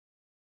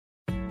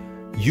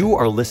You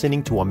are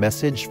listening to a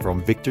message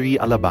from Victory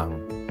Alabang.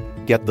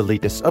 Get the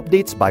latest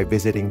updates by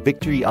visiting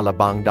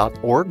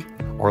victoryalabang.org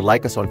or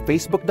like us on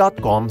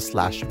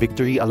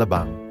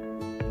facebook.com/victoryalabang.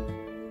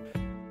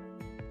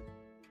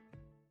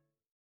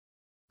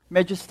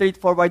 Medyo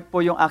straightforward po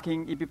yung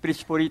aking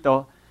ipipreach po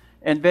rito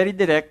and very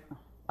direct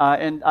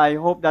and I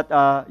hope that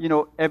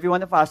every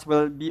one of us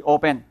will be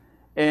open.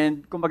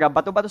 And kumbaga,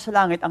 bato-bato sa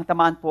langit, ang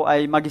tamaan po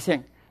ay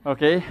magising.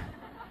 Okay?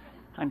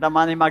 Ang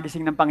tamaan ay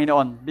magising ng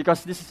Panginoon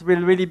because this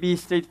will really be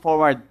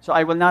straightforward. So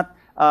I will not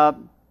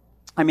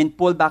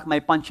pull back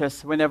my punches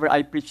whenever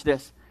I preach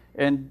this.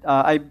 And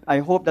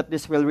I hope that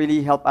this will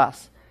really help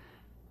us.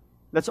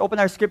 Let's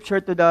open our scripture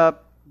to the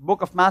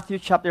book of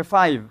Matthew chapter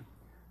 5,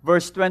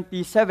 verse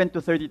 27 to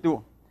 32.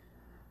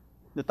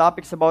 The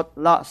topic is about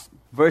lust.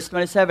 Verse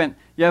 27,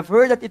 you have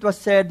heard that it was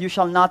said, you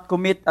shall not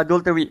commit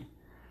adultery.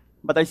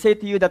 But I say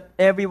to you that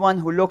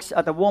everyone who looks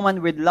at a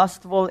woman with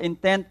lustful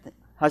intent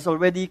has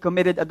already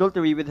committed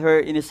adultery with her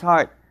in his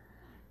heart.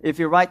 If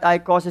your right eye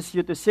causes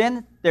you to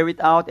sin, tear it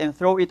out and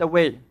throw it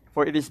away.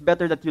 For it is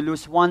better that you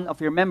lose one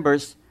of your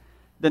members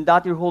than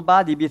that your whole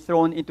body be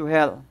thrown into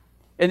hell.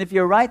 And if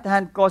your right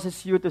hand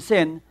causes you to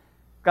sin,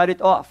 cut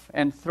it off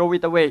and throw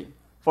it away.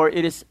 For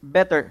it is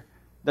better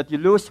that you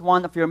lose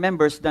one of your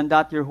members than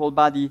that your whole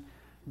body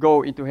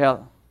go into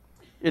hell.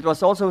 It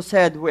was also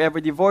said, whoever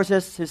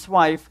divorces his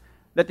wife,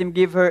 let him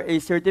give her a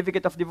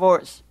certificate of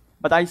divorce.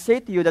 But I say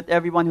to you that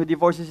everyone who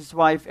divorces his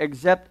wife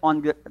except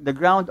on the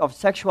ground of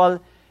sexual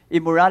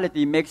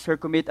immorality makes her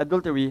commit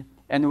adultery,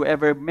 and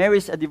whoever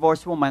marries a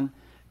divorced woman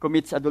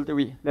commits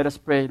adultery. Let us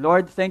pray.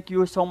 Lord, thank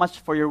you so much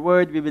for your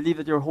word. We believe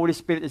that your Holy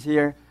Spirit is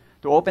here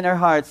to open our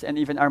hearts and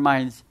even our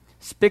minds.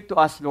 Speak to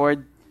us,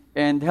 Lord,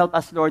 and help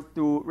us, Lord,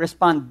 to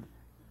respond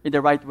in the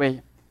right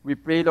way. We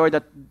pray, Lord,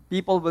 that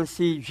people will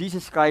see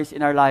Jesus Christ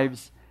in our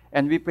lives,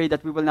 and we pray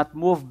that we will not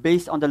move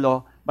based on the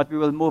law, but we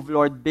will move,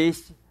 Lord,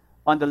 based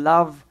on the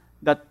love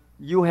that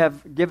you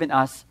have given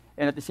us.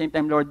 And at the same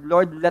time,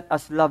 Lord, let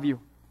us love you,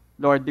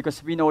 Lord,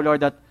 because we know,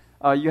 Lord, that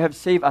you have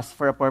saved us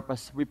for a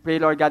purpose. We pray,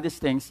 Lord God, these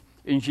things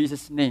in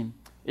Jesus' name.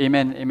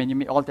 Amen. Amen. You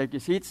may all take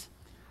your seats.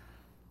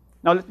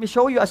 Now, let me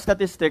show you a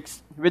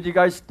statistics with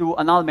regards to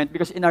annulment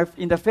because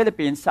in the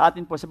Philippines, sa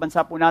atin po, sa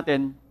bansa po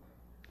natin,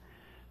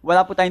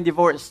 wala po tayong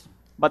divorce.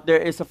 But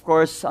there is, of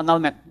course,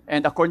 annulment.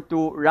 And according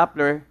to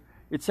Rappler,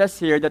 it says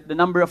here that the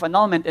number of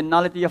annulment and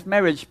nullity of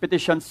marriage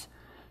petitions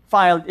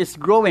filed is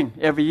growing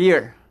every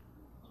year.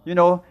 You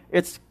know,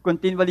 it's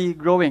continually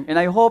growing. And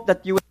I hope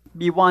that you will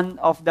be one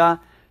of the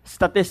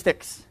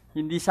statistics.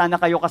 Hindi sana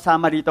kayo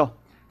kasama rito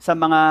sa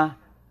mga,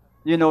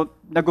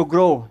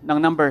 nag-grow ng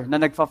number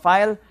na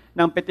nagfa-file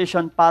ng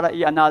petition para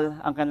i-annul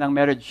ang kanilang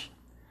marriage.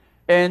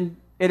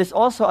 And it is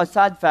also a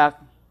sad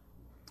fact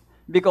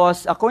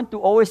because according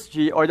to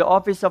OSG, or the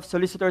Office of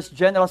Solicitors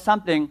General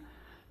sampling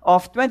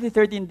of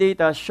 2013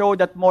 data show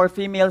that more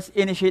females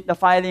initiate the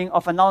filing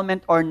of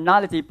annulment or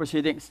nullity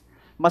proceedings.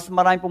 Mas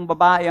marami pong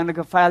babae ang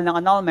nag-file ng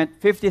annulment,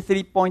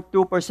 53.2%,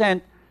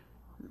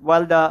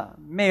 while the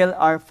male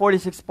are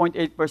 46.8%.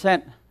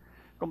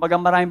 Kumbaga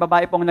maraming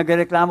babae pong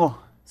nagreklamo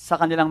sa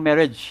kanilang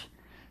marriage.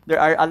 There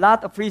are a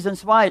lot of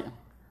reasons why.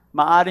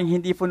 Maaring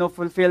hindi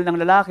fulfill ng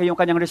lalaki yung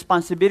kanyang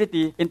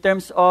responsibility in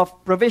terms of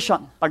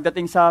provision,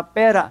 pagdating sa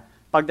pera,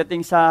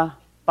 pagdating sa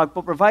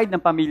pagpo-provide ng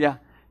pamilya,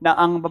 na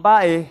ang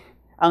babae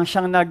ang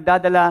siyang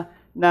nagdadala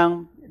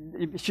ng,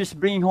 she's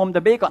bringing home the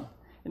bacon.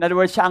 In other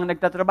words, siya ang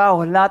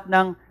nagtatrabaho, lahat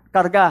ng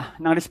karga,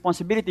 ng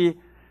responsibility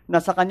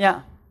na sa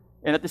kanya.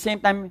 And at the same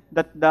time,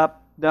 that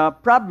the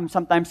problem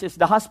sometimes is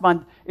the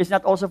husband is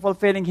not also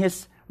fulfilling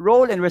his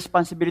role and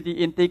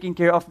responsibility in taking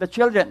care of the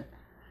children.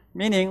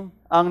 Meaning,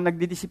 ang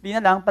nagdidisiplina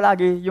lang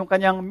palagi yung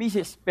kanyang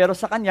misis. Pero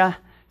sa kanya,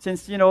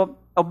 since,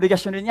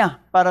 obligasyon rin niya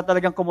para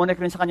talagang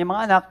kumunik rin sa kanyang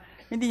mga anak,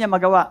 hindi niya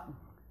magawa.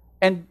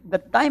 And the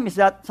time is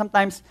that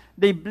sometimes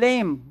they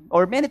blame,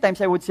 or many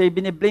times I would say,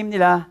 biniblame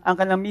nila ang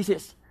kanilang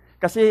misis.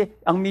 Kasi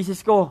ang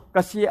misis ko.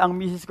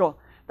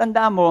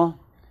 Tandaan mo,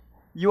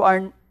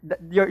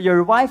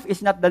 your wife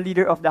is not the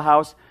leader of the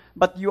house,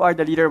 but you are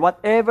the leader.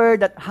 Whatever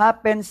that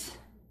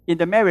happens in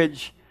the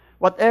marriage,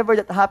 whatever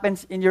that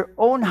happens in your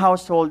own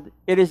household,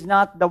 it is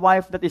not the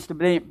wife that is to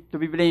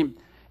be blamed.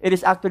 It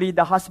is actually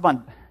the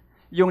husband,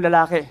 yung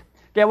lalaki.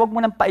 Kaya wag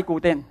mo nang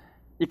paikutin.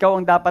 Ikaw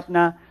ang dapat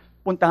na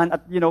puntahan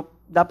at,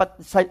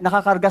 dapat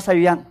nakakarga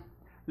sa'yo yan.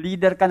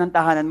 Leader ka ng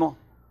tahanan mo.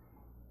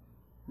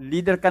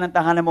 Leader ka ng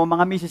tahanan mo.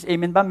 Mga misis,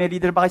 amen ba? May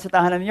leader ba kayo sa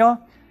tahanan niyo?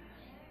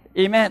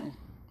 Amen.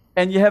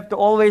 And you have to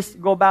always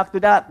go back to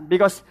that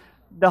because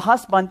the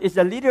husband is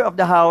the leader of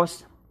the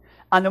house.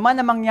 Ano man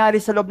ang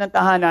mangyari sa loob ng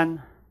tahanan,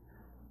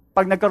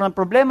 pag nagkaroon ng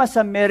problema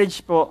sa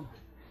marriage po,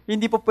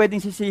 hindi po pwedeng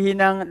sisihin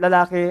ng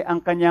lalaki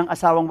ang kanyang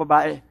asawang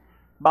babae.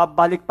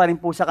 Babalik pa rin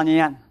po sa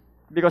kanya yan.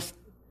 Because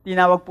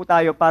tinawag po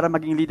tayo para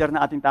maging leader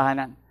na ating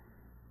tahanan.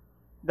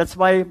 That's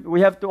why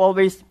we have to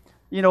always,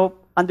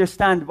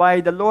 understand why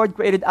the Lord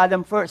created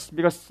Adam first.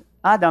 Because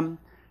Adam,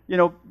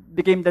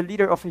 became the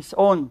leader of his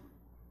own,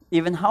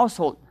 even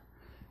household.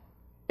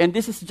 And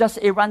this is just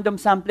a random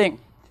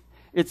sampling.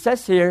 It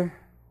says here,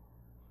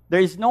 There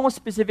is no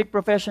specific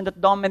profession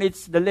that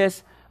dominates the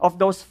list of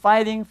those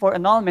filing for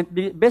annulment.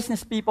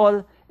 Business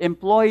people,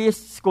 employees,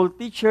 school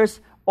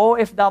teachers,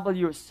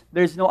 OFWs.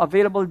 There is no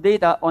available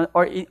data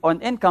on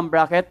income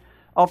bracket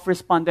of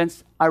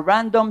respondents. A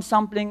random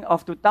sampling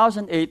of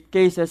 2008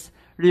 cases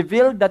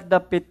revealed that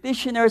the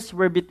petitioners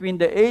were between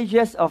the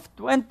ages of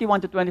 21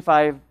 to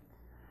 25,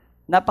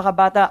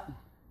 napakabata,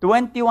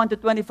 21 to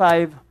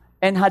 25,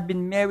 and had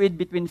been married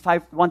between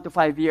 1 to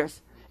 5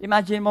 years.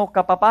 Imagine mo,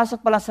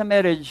 kapapasok pa lang sa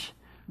marriage,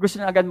 gusto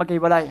na agad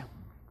maghiwalay.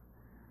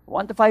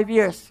 1 to 5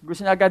 years,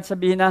 gusto na agad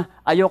sabihin na,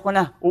 ayoko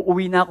na,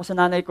 uuwi na ako sa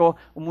nanay ko,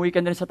 umuwi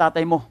ka na rin sa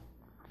tatay mo.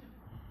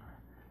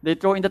 They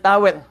throw in the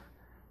towel.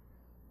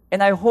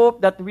 And I hope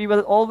that we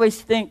will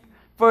always think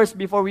first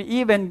before we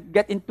even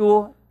get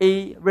into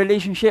a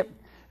relationship.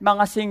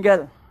 Mga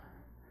single,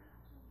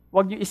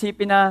 huwag niyo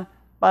isipin na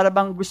para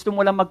bang gusto mo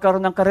lang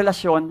magkaroon ng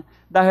karelasyon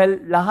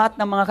dahil lahat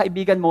ng mga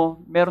kaibigan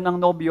mo meron ng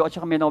nobyo at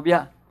saka may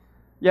nobya.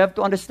 You have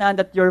to understand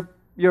that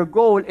your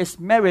goal is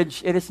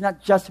marriage. It is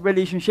not just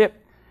relationship.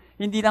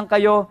 Hindi lang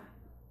kayo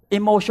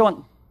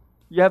emotion.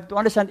 You have to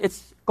understand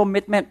it's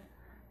commitment.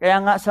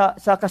 Kaya nga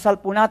sa kasal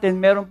po natin,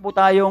 meron po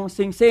tayong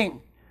sing-sing.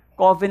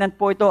 Covenant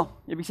po ito.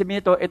 Ibig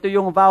sabihin ito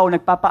yung vow,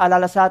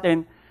 nagpapaalala sa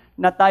atin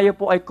na tayo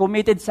po ay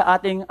committed sa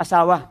ating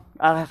asawa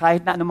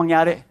kahit na anong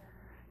mangyari.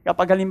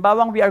 Kapag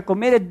halimbawang we are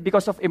committed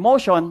because of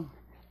emotion,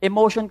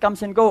 emotion comes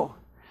and go.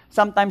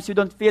 Sometimes you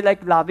don't feel like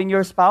loving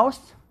your spouse.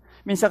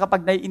 Minsan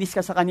kapag naiinis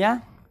ka sa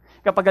kanya,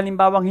 kapag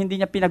halimbawang hindi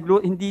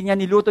niya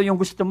niluto yung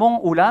gusto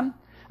mong ulam,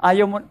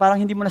 ayaw mo, parang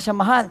hindi mo na siya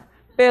mahal.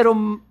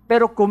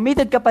 Pero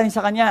committed ka pa rin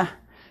sa kanya.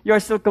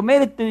 You're still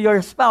committed to your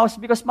spouse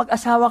because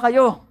mag-asawa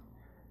kayo.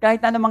 Kahit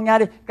na anong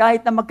mangyari,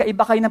 kahit na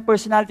magkaiba kayo ng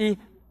personality,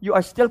 you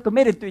are still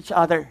committed to each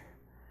other.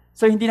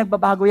 So hindi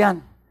nagbabago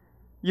yan.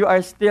 You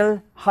are still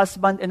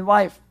husband and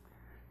wife.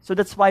 So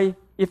that's why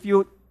if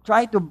you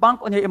try to bank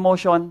on your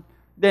emotion,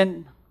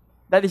 then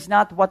that is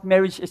not what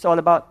marriage is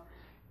all about.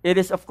 It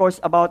is of course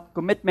about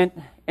commitment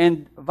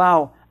and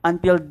vow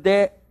until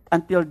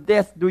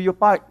death do you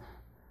part.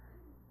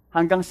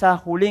 Hanggang sa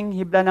huling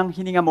hibla ng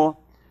hininga mo,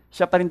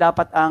 siya pa rin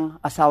dapat ang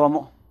asawa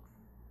mo.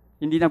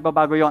 Hindi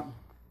nagbabago yon.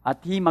 At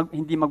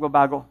hindi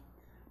magbabago.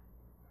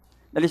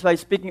 That is why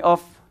speaking of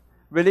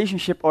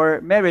relationship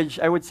or marriage,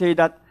 I would say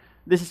that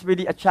this is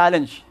really a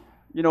challenge,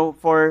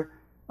 for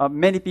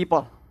many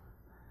people.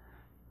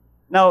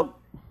 Now,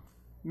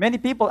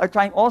 many people are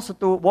trying also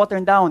to water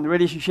down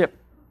relationship.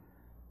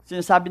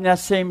 Sinasabi nila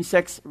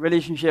same-sex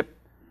relationship.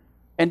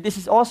 And this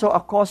is also a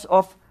cause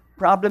of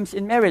problems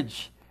in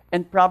marriage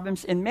and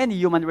problems in many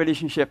human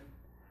relationship.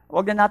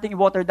 Huwag na nating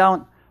i-water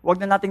down.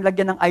 Huwag na nating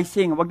lagyan ng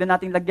icing. Huwag na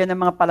nating lagyan ng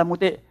mga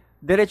palamuti.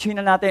 Diretsuhin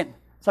na natin.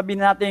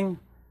 Sabihin natin,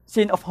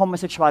 sin of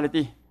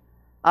homosexuality.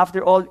 After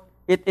all,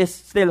 it is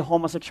still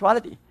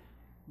homosexuality.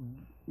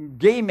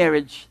 Gay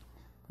marriage,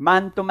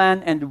 man to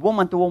man and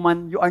woman to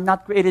woman, you are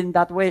not created in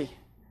that way.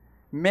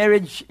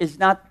 Marriage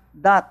is not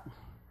that.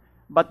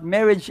 But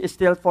marriage is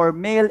still for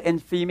male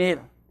and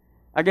female.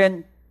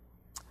 Again,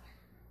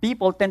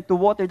 people tend to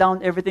water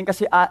down everything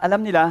kasi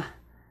alam nila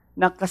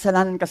na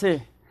kasalanan kasi.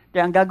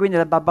 Kaya ang gagawin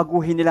nila,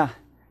 babaguhin nila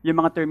yung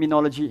mga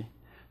terminology.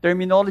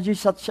 Terminology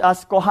such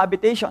as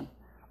cohabitation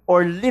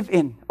or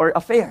live-in or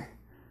affair.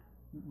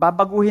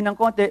 Babaguhin ng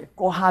konti,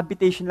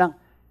 cohabitation lang.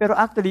 Pero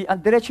actually, ang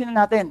diretsyo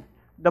na natin,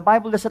 the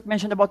Bible doesn't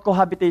mention about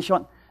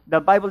cohabitation. The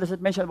Bible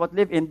doesn't mention about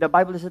live-in. The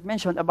Bible doesn't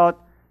mention about,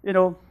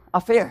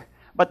 affair.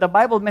 But the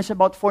Bible mentions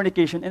about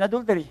fornication and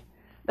adultery.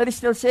 That is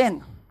still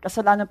sin.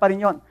 Kasalanan pa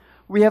rin yun.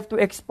 We have to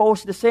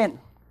expose the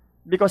sin.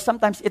 Because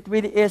sometimes it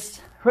really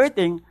is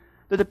hurting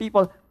to the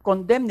people,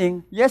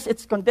 condemning. Yes,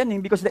 it's condemning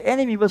because the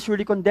enemy will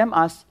surely condemn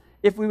us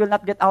if we will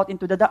not get out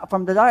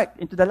from the dark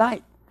into the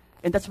light.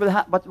 And that's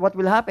what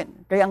will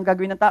happen. Kaya ang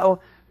gagawin ng tao,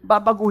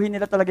 babaguhin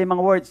nila talaga yung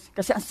mga words.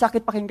 Kasi ang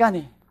sakit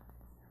pakinggan eh.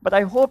 But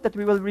I hope that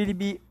we will really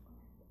be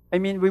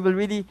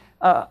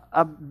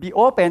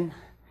open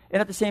and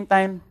at the same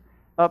time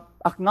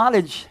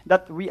acknowledge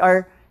that we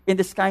are in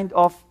this kind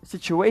of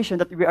situation,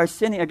 that we are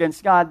sinning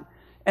against God,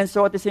 and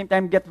so at the same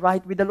time get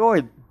right with the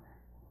Lord.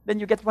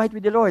 Then you get right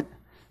with the Lord.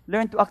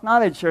 Learn to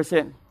acknowledge your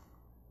sin.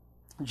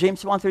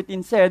 James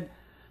 1:13 said,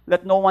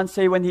 "Let no one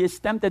say when he is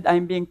tempted, I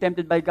am being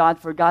tempted by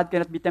God, for God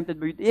cannot be tempted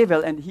with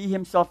evil, and He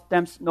Himself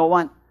tempts no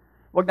one."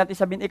 Huwag natin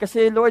sabihin,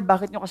 kasi Lord,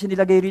 bakit nyo kasi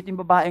nilagay rito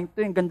yung babaeng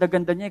to, yung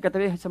ganda-ganda niya,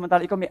 katabi,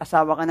 samantala ikaw may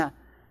asawa ka na.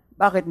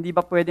 Bakit? Hindi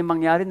ba pwede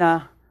mangyari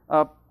na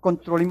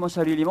kontrolin mo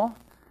sarili mo?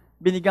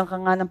 Binigyan ka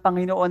nga ng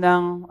Panginoon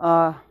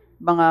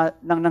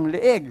ng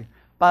leeg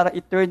para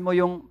i-turn mo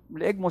yung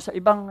leeg mo sa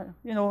ibang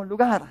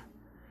lugar.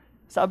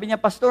 Sabi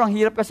niya, Pastor, ang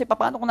hirap kasi,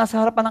 paano kung nasa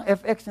harapan ng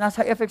FX? Nasa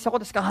FX ako,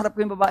 tapos kaharap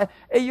ko yung babae.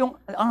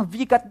 Ang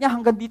V-cut niya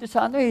hanggang dito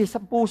sa sa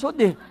pusod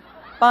eh.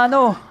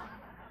 Paano?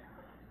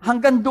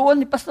 Hanggang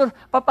doon, Pastor,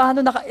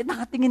 paano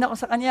nakatingin ako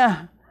sa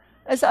kanya?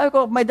 Sabi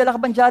ko, may dala ka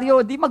bang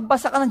dyaryo? Di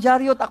magbasa ka ng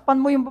dyaryo, takpan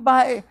mo yung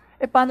babae.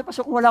 Paano,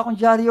 Pastor, kung wala akong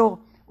dyaryo?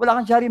 Wala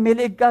kang dyaryo, may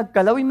leeg ka,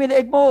 galawin mo yung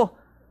leeg mo.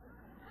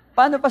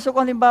 Paano, Pastor,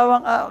 kung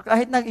halimbawang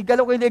kahit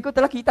nag-igalaw ko yung leeg ko,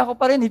 kita ko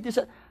pa rin,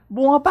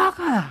 bunga pa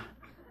ka.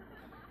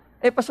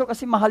 Pastor,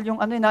 kasi mahal yung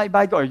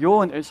naibayad ko.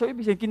 Yun. So,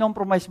 ibig sabihin,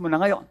 kinompromise mo na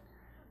ngayon.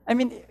 I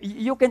mean,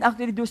 you can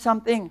actually do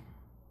something.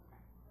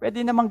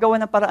 Pwede namang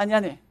gawa ng paraan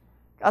yan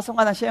Kaso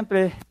nga lang,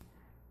 syempre,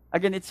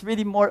 again, it's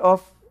really more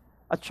of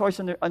a choice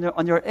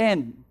on your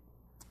end.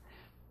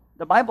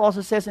 The Bible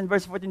also says in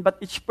verse 14, but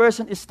each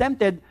person is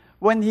tempted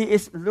when he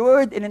is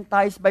lured and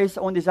enticed by his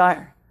own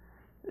desire.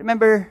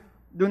 Remember,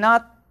 do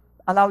not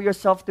allow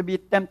yourself to be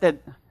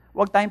tempted.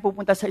 Huwag tayong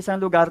pupunta sa isang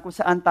lugar kung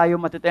saan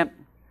tayo matitempt.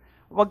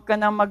 Huwag ka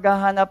na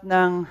maghahanap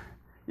ng,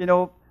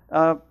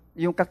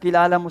 yung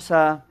kakilala mo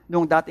sa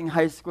nung dating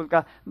high school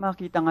ka,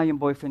 makita nga yung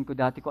boyfriend ko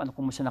dati ko,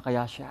 kumusta na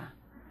kaya siya?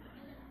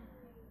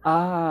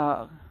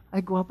 Ay,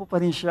 gwapo pa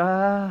rin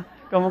siya.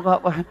 Kamukha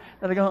pa.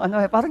 Talagang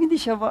parang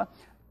hindi siya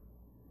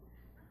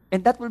And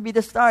that will be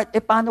the start.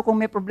 Paano kung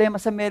may problema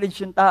sa marriage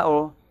yung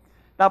tao,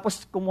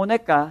 tapos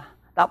kumunik ka,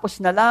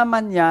 tapos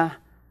nalaman niya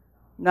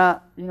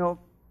na,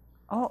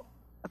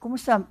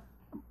 kumusta?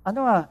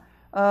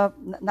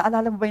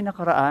 Naalala mo ba yung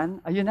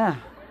nakaraan? Ayun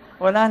na.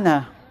 Wala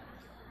na.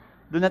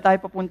 Doon na tayo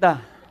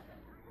papunta.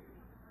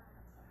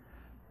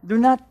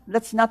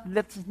 Let's not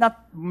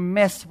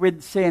mess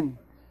with sin.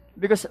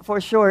 Because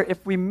for sure,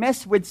 if we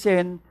mess with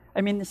sin,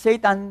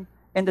 Satan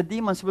and the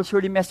demons will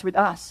surely mess with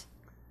us.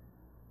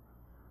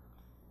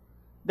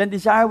 Then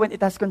desire, when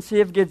it has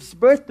conceived, gives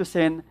birth to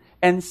sin,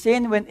 and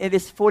sin, when it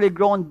is fully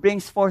grown,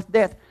 brings forth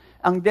death.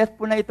 Ang death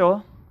po na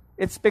ito,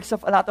 it speaks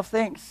of a lot of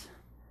things.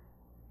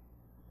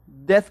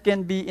 Death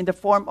can be in the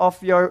form of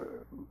your,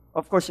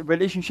 of course,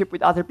 relationship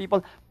with other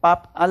people.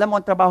 Alam mo,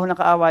 ang trabaho ng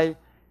kaaway,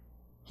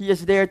 he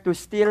is there to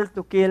steal,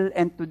 to kill,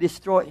 and to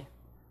destroy.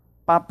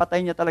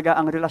 Papatay niya talaga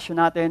ang relasyon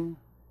natin.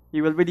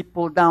 He will really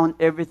pull down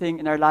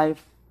everything in our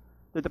life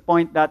to the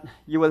point that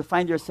you will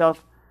find yourself,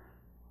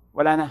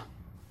 wala na.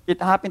 It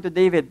happened to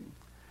David.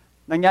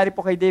 Nangyari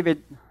po kay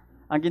David,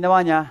 ang ginawa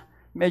niya,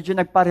 medyo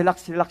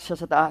nagpa-relax siya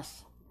sa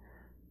taas.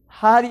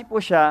 Hari po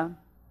siya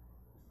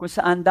kung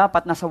saan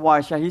dapat nasa war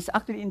siya. He's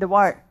actually in the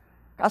war.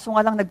 Kaso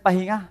nga lang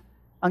nagpahinga.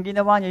 Ang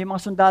ginawa niya, yung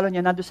mga sundalo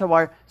niya nandun sa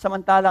war,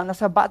 samantalang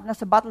nasa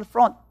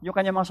battlefront, yung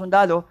kanyang mga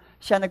sundalo,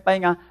 siya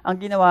nagpahinga. Ang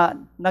ginawa,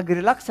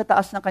 nag-relax sa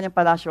taas ng kanyang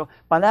palasyo,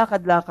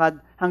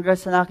 palakad-lakad, hanggang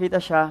sa nakita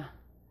siya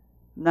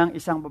ng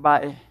isang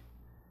babae.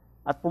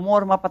 At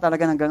pumorma pa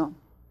talaga ng gano'n.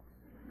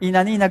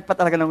 Inaninag pa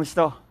talaga ng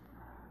gusto.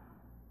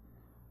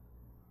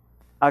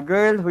 A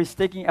girl who is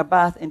taking a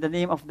bath, in the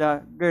name of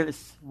the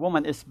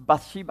woman is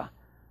Bathsheba.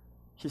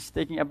 She's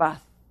taking a bath.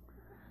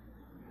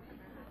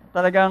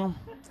 Talagang,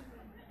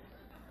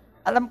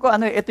 alam ko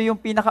ito yung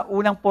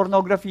pinakaunang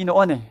pornography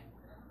noon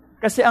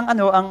Kasi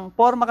ang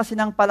forma kasi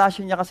ng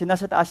palasyo niya kasi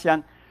nasa taas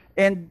yan,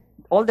 and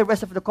all the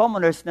rest of the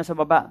commoners nasa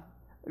baba.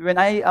 When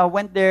I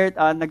went there,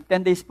 nag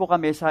 10 days po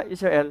kami sa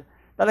Israel,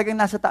 talagang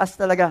nasa taas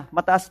talaga,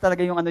 mataas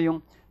talaga yung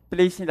yung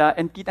place nila,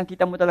 and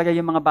kitang-kita mo talaga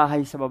yung mga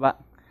bahay sa baba.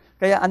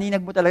 Kaya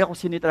aninag mo talaga kung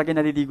sino talaga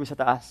naliligo sa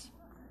taas.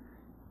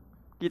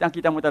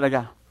 Kitang-kita mo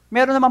talaga.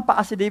 Meron naman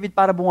paa si David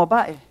para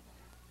bumaba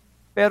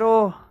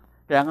Pero,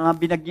 kaya nga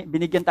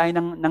binigyan tayo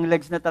ng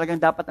legs na talagang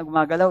dapat na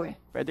gumagalaw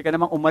Pwede ka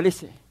namang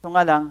umalis So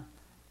nga lang,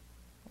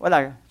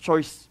 wala,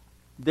 choice.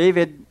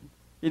 David,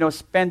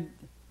 spent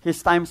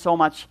his time so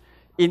much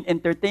in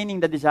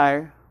entertaining the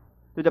desire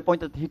to the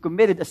point that he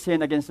committed a sin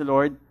against the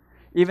Lord,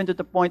 even to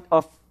the point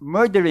of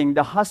murdering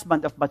the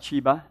husband of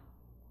Bathsheba,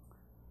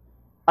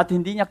 at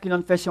hindi niya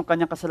kinonfess yung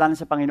kanyang kasalanan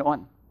sa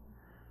Panginoon.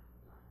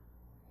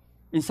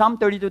 In Psalm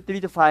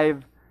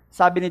 32:3-5,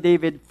 sabi ni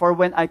David, "For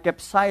when I kept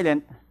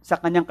silent sa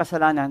kanyang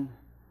kasalanan,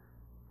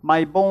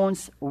 my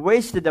bones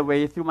wasted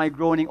away through my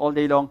groaning all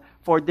day long.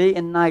 For day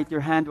and night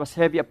your hand was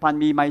heavy upon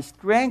me. My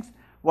strength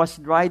was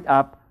dried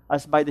up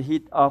as by the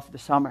heat of the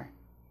summer."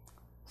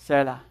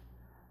 Selah.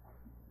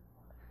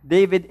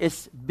 David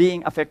is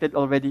being affected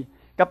already.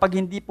 Kapag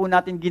hindi po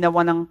natin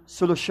ginawa ng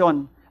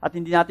solusyon at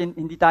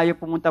hindi tayo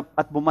pumunta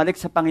at bumalik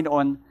sa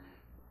Panginoon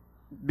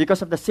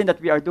because of the sin that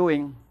we are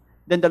doing,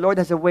 then the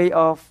Lord has a way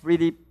of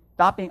really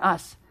tapping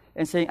us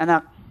and saying,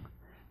 "Anak,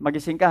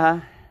 magising ka ha.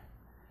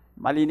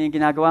 Mali na yung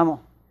ginagawa mo."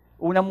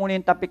 Una muna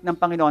yung topic ng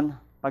Panginoon,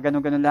 pag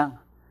ganun-ganun lang.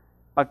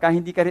 Pagka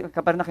hindi ka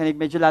pa rin nakinig,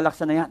 medyo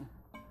lalaksan na yan.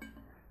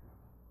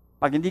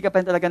 Pag hindi ka pa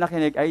rin talaga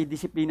nakinig, ay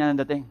disiplina ng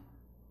dating.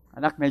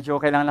 "Anak, medyo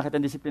kailangan na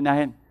kitang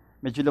disiplinahin.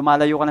 Medyo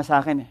lumalayo ka na sa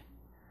akin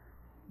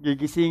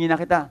Gigisingin na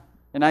kita.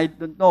 And I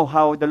don't know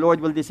how the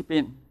Lord will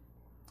discipline.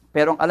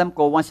 Pero ang alam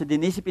ko, once na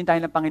dinisipline tayo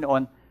ng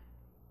Panginoon,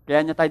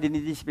 kaya niya tayo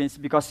dinidiscipline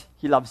because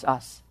He loves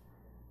us.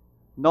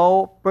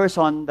 No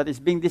person that is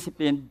being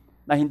disciplined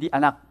na hindi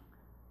anak.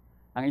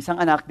 Ang isang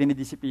anak,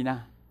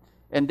 dinidisiplina.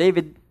 And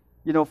David,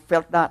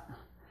 felt that.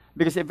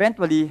 Because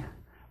eventually,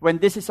 when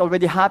this is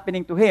already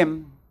happening to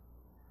him,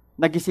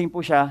 nagising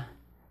po siya,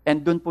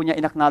 and dun po niya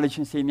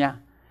in-acknowledge yung sin niya.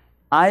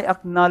 "I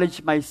acknowledge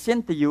my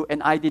sin to you,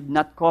 and I did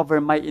not cover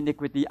my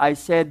iniquity. I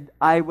said,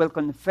 I will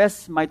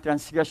confess my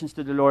transgressions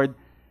to the Lord,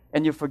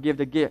 and you forgive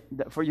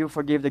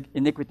the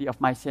iniquity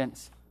of my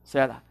sins."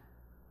 Selah.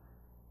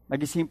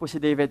 Nagising po si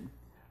David.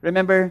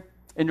 Remember,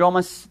 in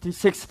Romans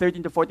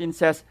 6:13-14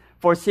 says,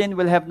 "For sin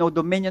will have no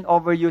dominion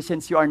over you,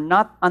 since you are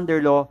not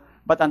under law,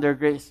 but under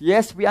grace.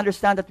 Yes, we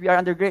understand that we are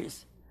under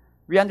grace.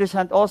 We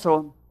understand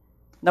also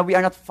that we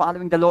are not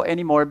following the law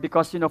anymore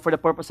because, for the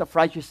purpose of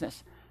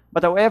righteousness.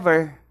 But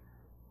however,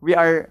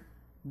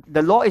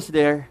 the law is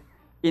there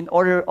in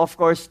order, of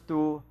course,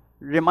 to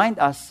remind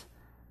us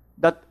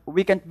that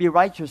we can't be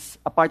righteous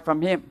apart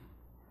from Him.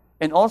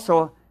 And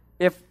also,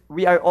 if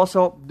we are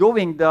also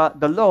doing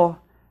the law,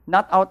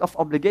 not out of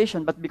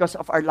obligation, but because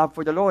of our love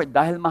for the Lord,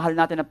 dahil mahal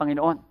natin ang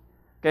Panginoon.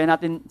 Kaya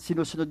natin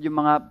sinusunod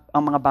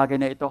ang mga bagay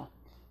na ito.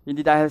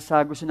 Hindi dahil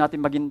sa gusto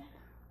natin maging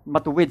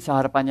matuwid sa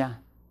harapan niya.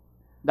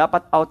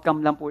 Dapat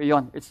outcome lang po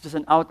iyon. It's just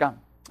an outcome.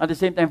 At the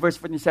same time, verse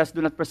 14 says,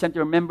 do not present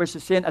your members to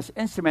sin as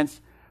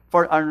instruments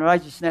for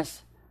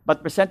unrighteousness,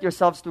 but present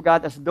yourselves to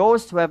God as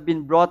those who have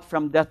been brought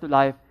from death to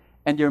life,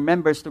 and your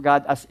members to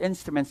God as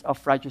instruments of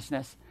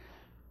righteousness.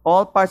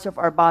 All parts of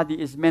our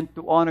body is meant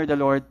to honor the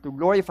Lord, to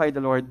glorify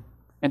the Lord,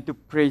 and to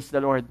praise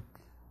the Lord.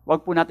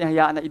 Huwag po natin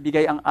hayaan na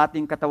ibigay ang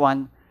ating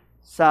katawan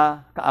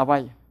sa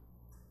kaaway.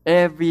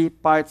 Every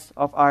parts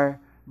of our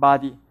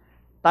body.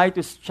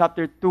 Titus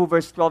chapter 2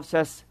 verse 12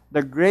 says,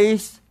 the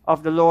grace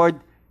of the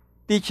Lord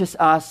teaches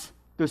us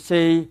to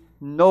say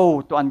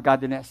no to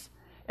ungodliness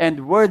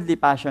and worldly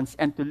passions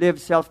and to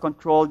live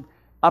self-controlled,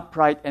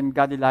 upright, and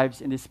godly lives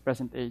in this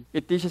present age.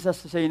 It teaches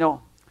us to say no.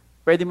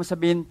 Pwede mo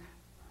sabihin,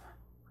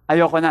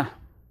 ayoko na.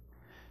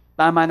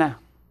 Tama na.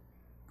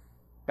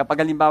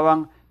 Kapag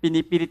halimbawang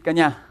pinipilit ka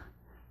niya,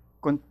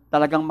 kung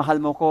talagang mahal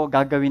mo ko,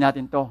 gagawin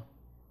natin to.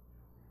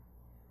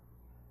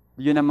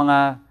 Yun ang mga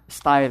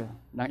style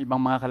ng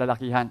ibang mga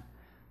kalalakihan.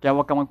 Kaya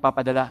huwag kang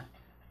magpapadala.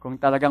 Kung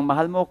talagang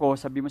mahal mo ko,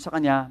 sabi mo sa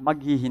kanya,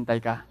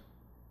 maghihintay ka.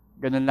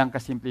 Ganun lang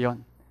kasimple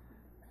yun.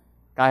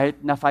 Kahit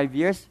na 5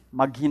 years,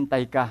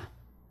 maghintay ka.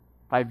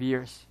 5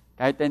 years.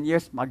 Kahit 10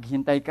 years,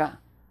 maghintay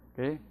ka.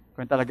 Okay?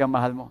 Kung talagang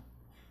mahal mo.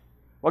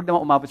 Huwag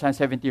naman umabot sa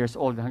 70 years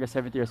old. Hanggang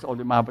 70 years old,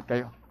 umabot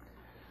kayo.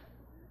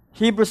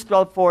 Hebrews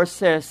 12:4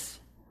 says,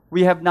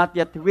 we have not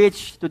yet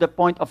reached to the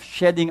point of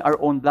shedding our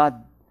own blood.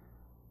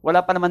 Wala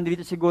pa naman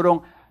dito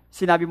sigurong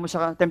sinabi mo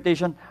sa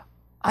temptation,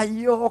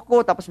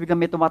 ayoko, tapos biglang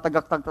may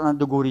tumatagak-tag ng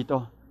dugo rito.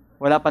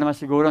 Wala pa naman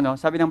siguro, no?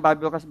 Sabi ng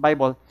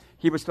Bible,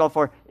 Hebrews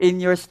 12:4, in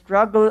your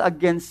struggle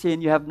against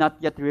sin, you have not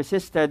yet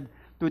resisted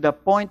to the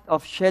point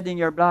of shedding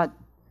your blood.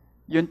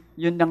 Yun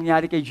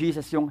nangyari kay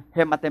Jesus, yung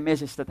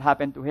hematemesis that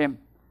happened to Him.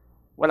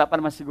 Wala pa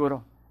naman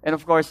siguro. And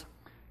of course,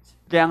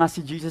 kaya nga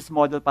si Jesus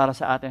model para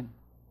sa atin.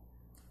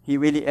 He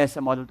really is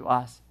a model to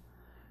us.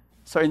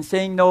 So in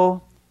saying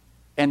no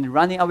and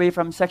running away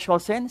from sexual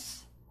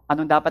sins,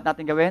 anong dapat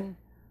natin gawin?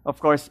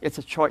 Of course, it's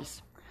a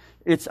choice.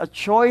 It's a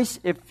choice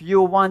if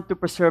you want to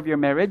preserve your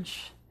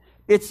marriage.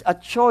 It's a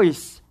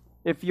choice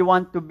if you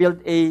want to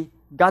build a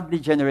godly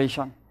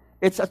generation.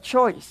 It's a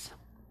choice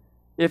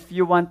if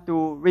you want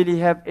to really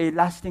have a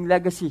lasting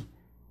legacy.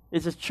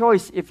 It's a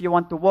choice if you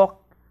want to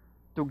walk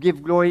to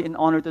give glory and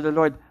honor to the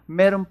Lord.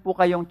 Meron po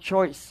kayong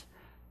choice.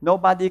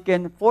 Nobody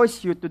can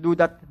force you to do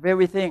that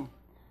very thing.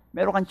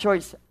 Meron kang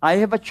choice. I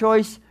have a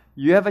choice.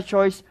 You have a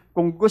choice.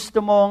 Kung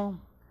gusto mong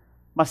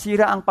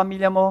masira ang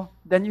pamilya mo,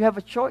 then you have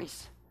a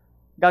choice.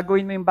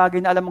 Gagawin mo yung bagay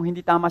na alam mong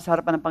hindi tama sa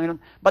harapan ng Panginoon.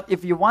 But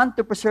if you want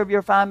to preserve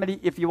your family,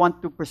 if you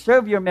want to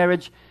preserve your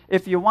marriage,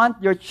 if you want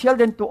your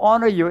children to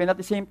honor you and at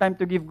the same time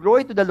to give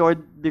glory to the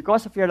Lord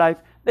because of your life,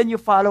 then you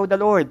follow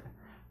the Lord.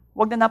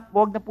 Wag na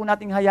po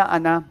nating hayaan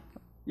na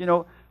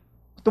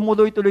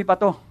tumuloy-tuloy pa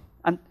to,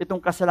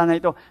 itong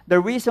kasalanan ito. The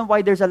reason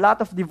why there's a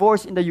lot of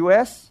divorce in the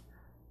US,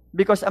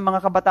 because ang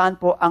mga kabataan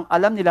po, ang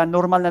alam nila,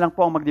 normal na lang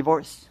po ang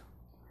mag-divorce.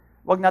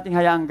 Huwag nating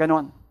hayaan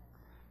ganon.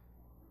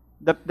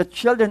 The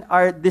children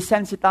are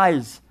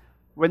desensitized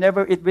when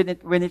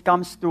it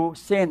comes to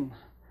sin.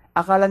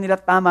 Akala nila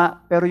tama,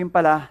 pero yung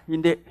pala,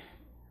 hindi.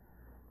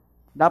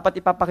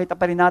 Dapat ipapakita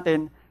pa rin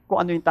natin kung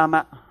ano yung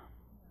tama.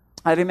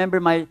 I remember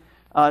my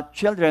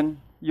children,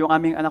 yung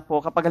aming anak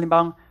po, kapag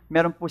halimbawang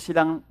meron po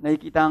silang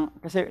nakikitang,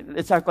 kasi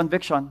it's our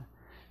conviction,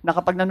 na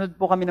kapag nanood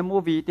po kami ng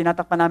movie,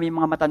 tinatakpan namin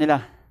yung mga mata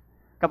nila.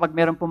 Kapag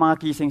meron po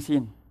mga kissing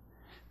scene.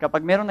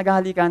 Kapag meron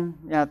naghahalikan,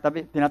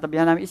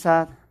 tinatabihan namin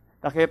isa,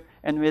 takip,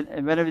 and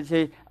whenever we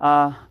say,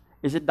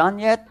 is it done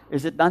yet?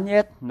 Is it done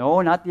yet?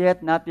 No, not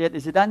yet, not yet.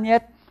 Is it done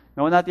yet?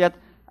 No, not yet.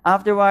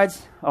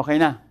 Afterwards, okay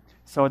na.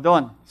 So,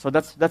 doon. So,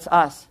 that's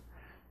us.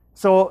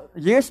 So,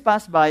 years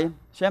pass by,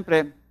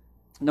 syempre,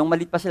 nung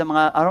malit pa sila,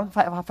 mga around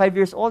 5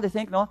 years old, I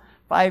think, no?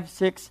 5,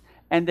 6,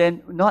 and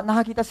then,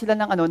 nakakita sila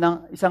ng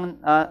isang,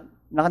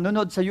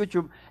 nanonood sa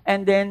YouTube,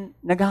 and then,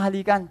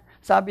 naghahalikan.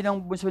 Sabi ng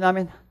bunso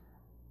namin,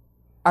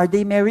 are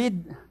they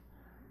married?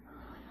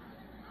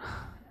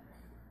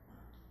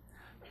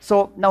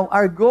 So, now,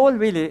 our goal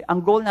really,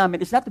 ang goal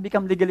namin is not to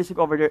become legalistic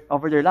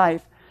over their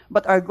life,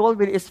 but our goal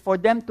really is for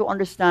them to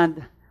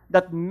understand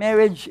that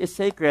marriage is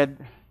sacred,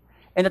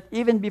 and that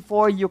even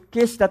before you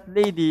kiss that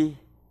lady,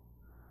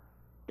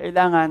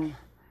 kailangan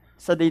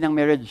sa day ng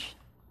marriage.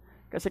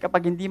 Kasi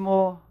kapag hindi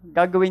mo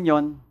gagawin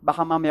yon,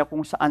 baka mamaya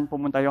kung saan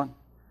pumunta yon.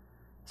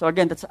 So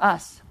again, that's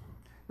us.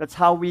 That's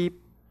how we,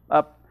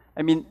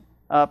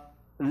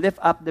 lift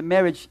up the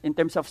marriage in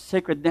terms of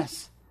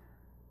sacredness.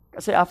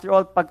 Kasi after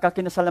all, pagka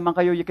kinasal naman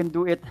kayo, you can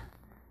do it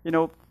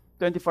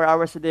 24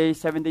 hours a day,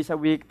 7 days a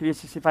week,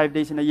 365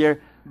 days in a year,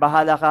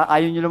 bahala ka,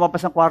 ayaw nyo lumabas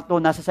ng kwarto,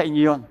 nasa sa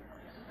inyo yun.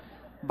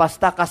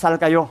 Basta kasal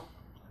kayo.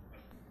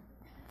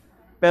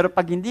 Pero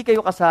pag hindi kayo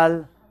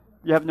kasal,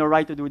 you have no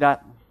right to do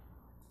that.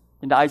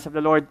 In the eyes of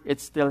the Lord,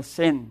 it's still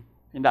sin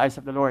in the eyes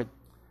of the Lord.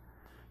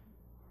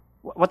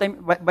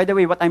 By the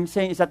way, what I'm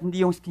saying is that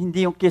hindi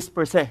yung kiss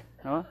per se.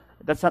 No?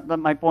 That's not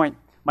my point.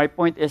 My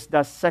point is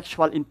the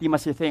sexual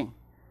intimacy thing.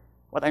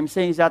 What I'm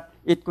saying is that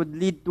it could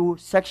lead to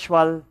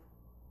sexual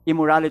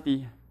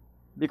immorality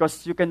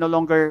because you can no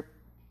longer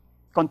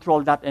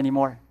control that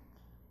anymore.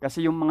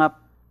 Kasi yung mga,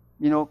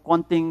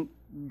 konting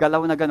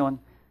galaw na ganon,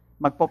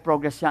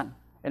 magpo-progress yan.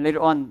 And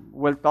later on,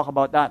 we'll talk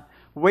about that.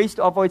 Ways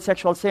to avoid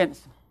sexual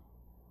sins.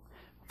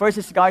 First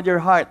is guard your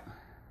heart.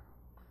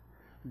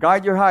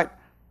 Guard your heart.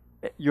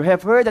 You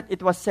have heard that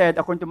it was said,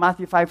 according to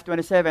Matthew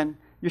 5:27,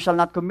 you shall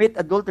not commit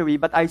adultery,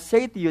 but I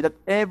say to you that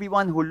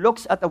everyone who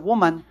looks at a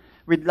woman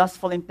with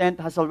lustful intent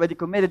has already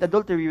committed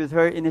adultery with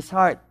her in his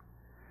heart.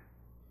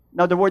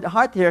 Now, the word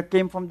heart here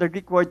came from the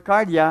Greek word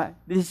cardia.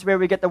 This is where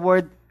we get the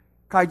word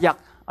cardiac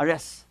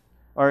arrest,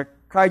 or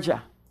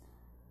cardia,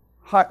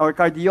 heart, or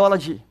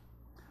cardiology.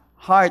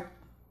 Heart,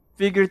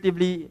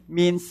 figuratively,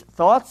 means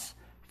thoughts,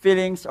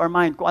 feelings, or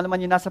mind. Kung ano man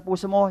yung nasa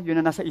puso mo, yun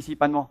ang nasa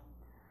isipan mo.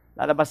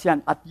 Lalabas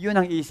yan, at yun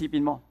ang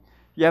iisipin mo.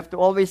 You have to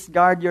always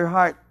guard your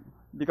heart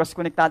because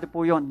konektado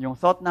po yun, yung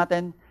thought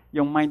natin,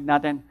 yung mind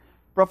natin.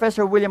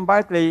 Professor William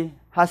Barclay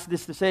has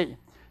this to say,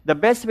 the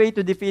best way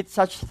to defeat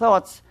such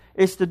thoughts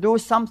is to do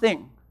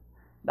something.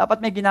 Dapat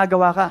may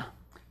ginagawa ka.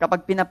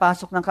 Kapag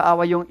pinapasok ng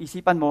kaaway yung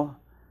isipan mo,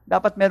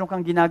 dapat meron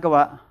kang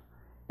ginagawa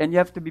and you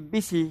have to be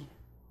busy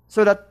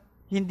so that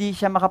hindi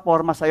siya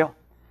makaporma sa'yo.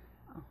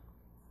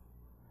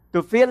 To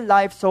fill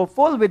life so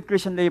full with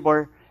Christian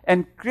labor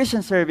and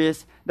Christian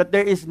service that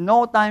there is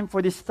no time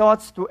for these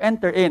thoughts to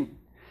enter in.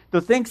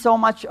 To think so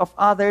much of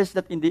others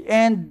that in the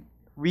end,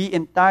 we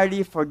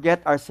entirely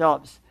forget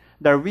ourselves.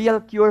 The real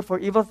cure for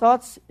evil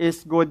thoughts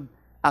is good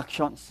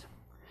actions.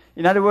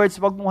 In other words,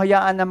 huwag mong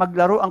hayaan na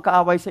maglaro ang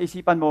kaaway sa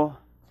isipan mo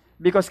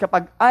because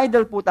kapag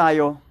idle po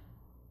tayo,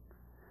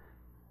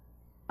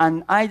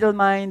 an idle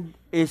mind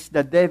is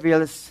the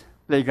devil's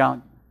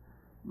playground.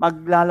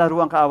 Maglalaro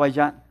ang kaaway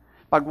dyan.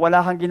 Pag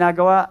wala kang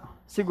ginagawa,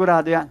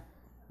 sigurado yan.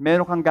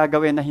 Meron kang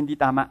gagawin na hindi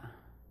tama.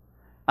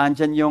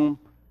 Andyan yung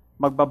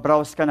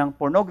magbabrowse ka ng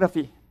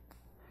pornography.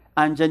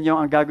 Andyan yung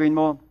ang gagawin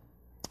mo,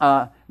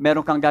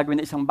 meron kang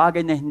gagawin na isang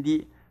bagay na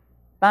hindi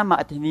tama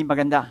at hindi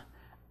maganda.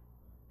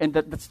 And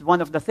that's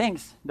one of the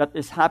things that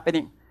is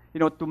happening,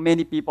 to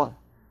many people.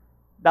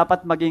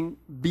 Dapat maging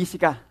busy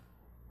ka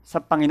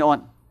sa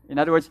Panginoon. In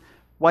other words,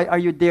 why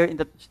are you there in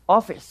the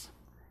office?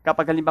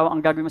 Kapag halimbawa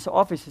ang gagawin mo sa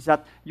office is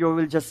that you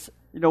will just,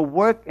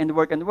 work and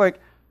work and work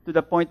to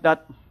the point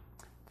that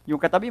yung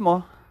katabi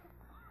mo,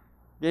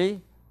 okay,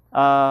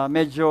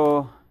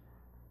 medyo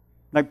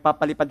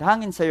nagpapalipad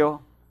hangin sa'yo,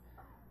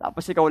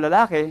 tapos ikaw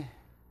lalaki,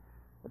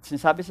 at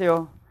sinasabi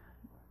sa'yo,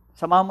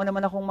 samahan mo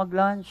naman akong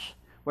mag-lunch,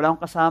 wala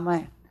akong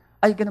kasama eh.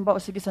 Ay, ganun ba? O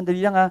sige,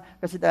 sandali lang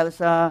kasi dahil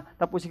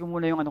tapusin ko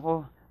muna yung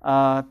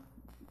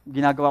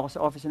ginagawa ko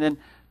sa office, and then,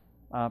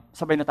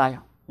 sabay na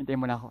tayo, hintayin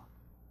mo na ako.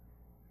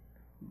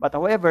 But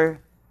however,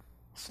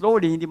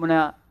 slowly, hindi mo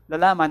na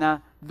lalaman na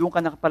doon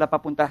ka na pala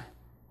papunta.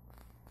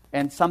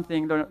 And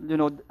something,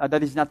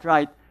 that is not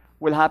right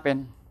will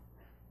happen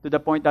to the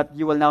point that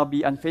you will now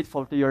be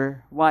unfaithful to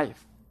your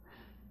wife.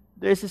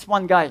 There is this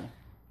one guy.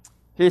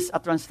 He's a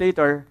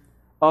translator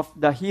of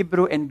the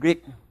Hebrew and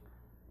Greek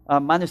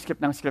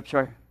manuscript ng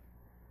Scripture.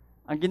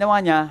 Ang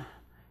ginawa niya,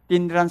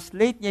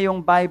 tinranslate niya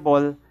yung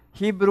Bible,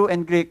 Hebrew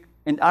and Greek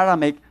and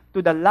Aramaic,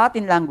 to the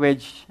Latin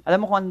language.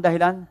 Alam mo kung anong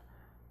dahilan?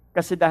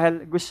 Kasi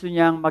dahil gusto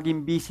niyang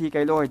maging busy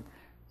kay Lord.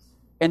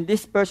 And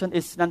this person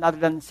is none other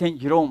than Saint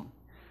Jerome.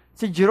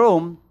 Si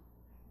Jerome,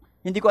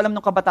 hindi ko alam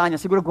nung kabataan niya,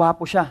 siguro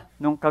gwapo siya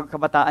nung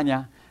kabataan niya,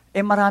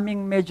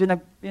 maraming medyo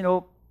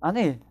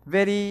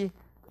very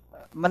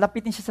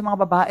malapitin siya sa mga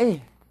babae.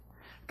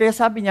 Kaya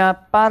sabi niya,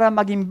 para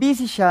maging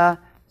busy siya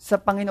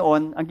sa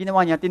Panginoon, ang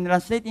ginawa niya,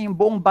 tinranslate niya yung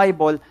buong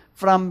Bible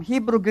from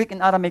Hebrew, Greek,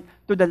 and Aramaic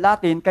to the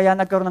Latin, kaya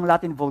nagkaroon ng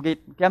Latin Vulgate.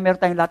 Kaya meron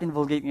tayong Latin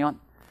Vulgate ngayon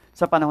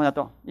sa panahon na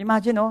to.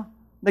 Imagine,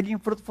 naging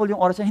fruitful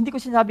yung oras niya. Hindi ko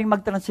sinabing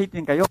mag-translate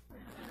din kayo.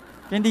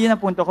 Hindi yun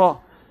ang punto ko.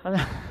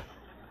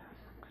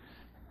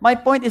 My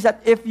point is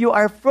that if you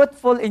are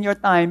fruitful in your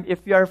time,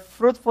 if you are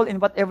fruitful in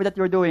whatever that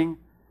you're doing,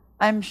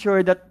 I'm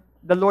sure that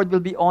the Lord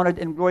will be honored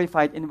and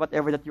glorified in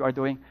whatever that you are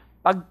doing.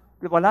 Pag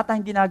wala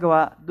tayong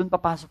ginagawa, dun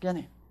papasok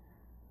yan eh.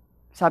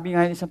 Sabi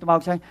nga isang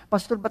tumawag sa akin,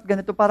 Pastor, ba't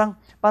ganito? Parang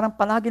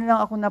palagi na lang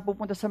ako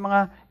napupunta sa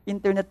mga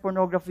internet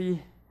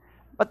pornography.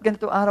 Ba't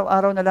ganito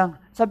araw-araw na lang?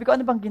 Sabi ko,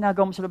 ano bang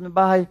ginagawa mo sa loob ng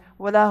bahay?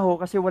 Wala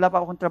ho, kasi wala pa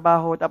akong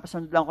trabaho, tapos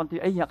nandun lang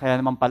ako, kaya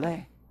naman pala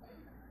eh.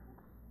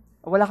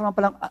 Wala ka naman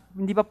palang,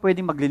 hindi ba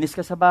pwedeng maglinis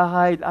ka sa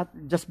bahay, at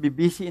just be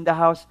busy in the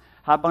house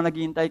habang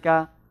naghihintay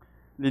ka?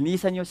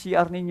 Linisan nyo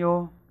CR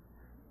ninyo.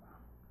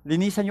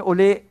 Linisan nyo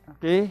uli,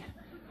 okay?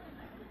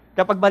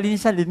 Kapag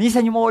malinisan, linisan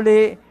nyo mo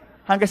uli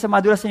hanggang sa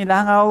madulas na yung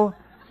langaw.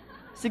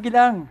 Sige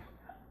lang,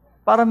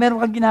 para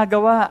meron kang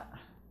ginagawa.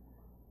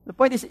 The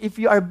point is, if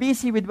you are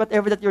busy with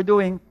whatever that you're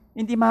doing,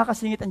 hindi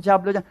makakasingit ang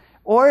diablo dyan.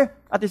 Or,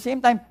 at the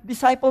same time,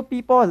 disciple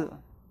people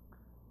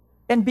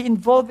and be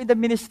involved in the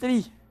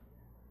ministry.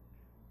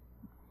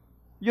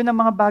 Yun ang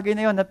mga bagay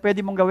na yun na pwede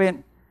mong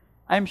gawin.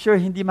 I'm sure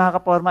hindi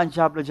makakaporma ang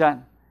diablo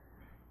dyan.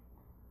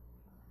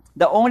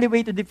 The only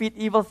way to defeat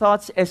evil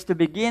thoughts is to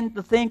begin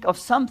to think of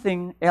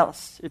something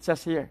else, it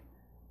says here.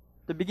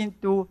 To begin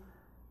to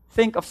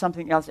think of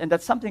something else. And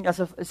that something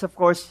else is, of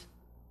course,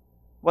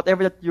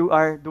 whatever that you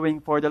are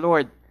doing for the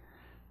Lord.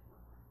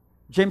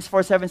 James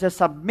 4:7 says,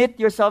 submit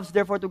yourselves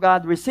therefore to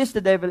God, resist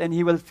the devil, and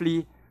he will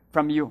flee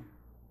from you.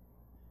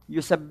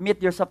 You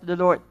submit yourself to the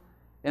Lord,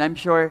 and I'm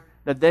sure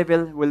the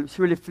devil will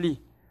surely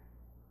flee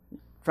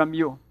from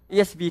you.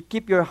 ESV,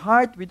 keep your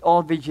heart with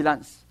all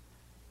vigilance.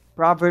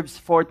 Proverbs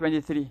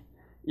 4:23.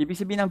 Ibig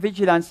sabihin ng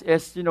vigilance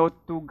is,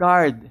 to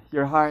guard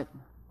your heart.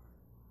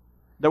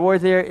 The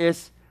word there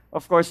is,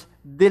 of course,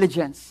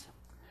 diligence.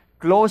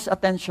 Close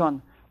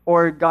attention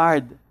or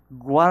guard.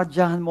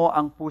 Guardyahan mo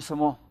ang puso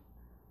mo.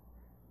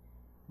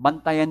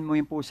 Bantayan mo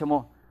yung puso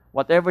mo.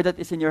 Whatever that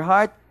is in your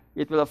heart,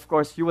 it will, of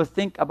course, you will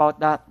think about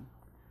that.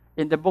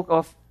 In the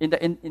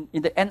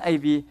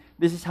NIV,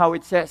 this is how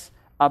it says,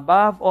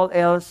 above all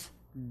else,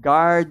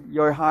 guard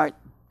your heart.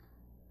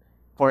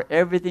 For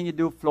everything you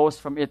do flows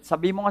from it.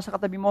 Sabi mo nga sa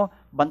katabi mo,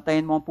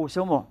 bantayan mo ang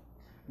puso mo.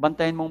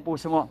 Bantayan mo ang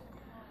puso mo.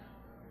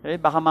 Okay?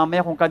 Baka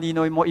mamaya kung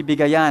kanino mo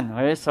ibigayan.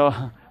 Okay? So,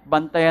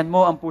 bantayan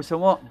mo ang puso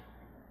mo.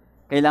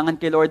 Kailangan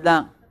kay Lord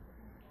lang.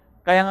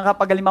 Kaya nga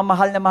kapag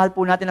mahal na mahal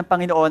po natin ang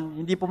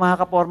Panginoon, hindi po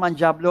makakaporma ang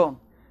diablo.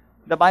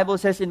 The Bible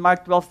says in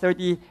Mark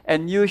 12:30,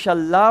 and you shall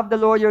love the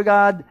Lord your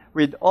God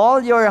with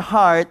all your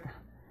heart,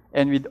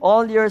 and with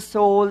all your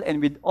soul,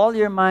 and with all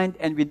your mind,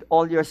 and with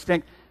all your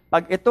strength.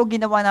 Pag ito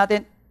ginawa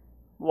natin,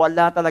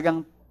 wala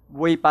talagang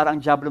way para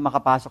ang diablo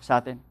makapasok sa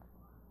atin.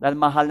 Dahil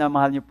mahal na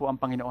mahal niyo po ang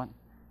Panginoon.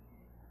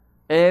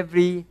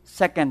 Every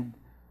second,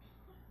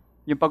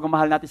 yung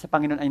pagmamahal natin sa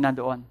Panginoon ay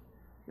nandoon.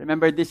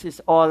 Remember, this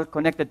is all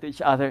connected to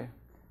each other.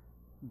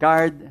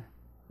 Guard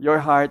your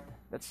heart.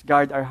 Let's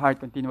guard our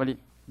heart continually.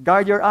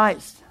 Guard your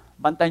eyes.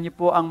 Bantayan niyo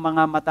po ang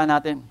mga mata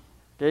natin.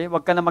 Okay?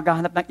 Huwag ka na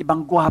maghahanap ng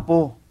ibang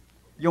gwapo.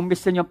 Yung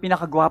mister niyo,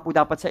 pinakagwapo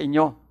dapat sa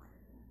inyo.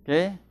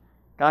 Okay?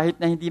 Kahit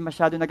na hindi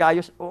masyado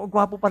nag-aayos,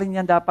 gwapo pa rin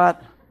yan dapat.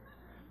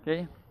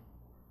 Okay?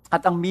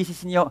 At ang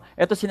misis niyo,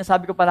 ito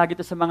sinasabi ko palagi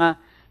ito sa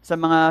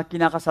mga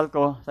kinakasal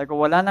ko. Sabi ko,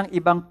 wala nang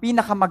ibang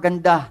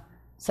pinakamaganda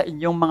sa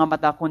inyong mga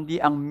mata, kundi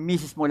ang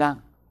misis mo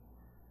lang.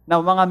 Na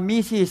mga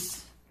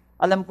misis,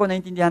 alam ko,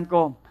 naintindihan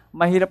ko,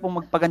 mahirap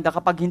pong magpaganda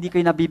kapag hindi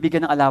kayo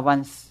nabibigyan ng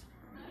allowance.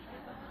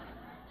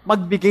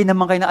 Magbigay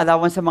naman kayo ng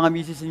allowance sa mga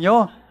misis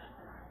niyo.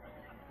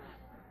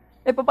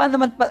 Paano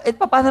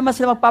naman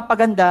sila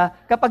magpapaganda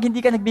kapag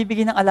hindi ka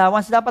nagbibigay ng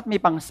allowance? Dapat may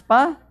pang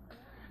spa,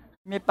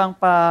 may pang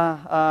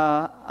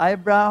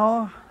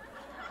eyebrow.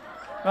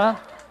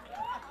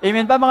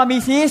 Amen ba mga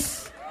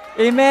misis?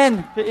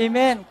 Amen.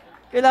 Amen.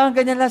 Kailangan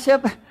ganyan lang siya.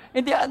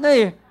 Hindi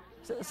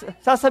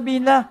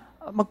sasabihin na,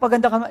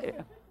 magpaganda ka,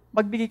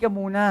 magbigay ka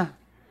muna.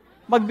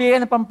 Magbigay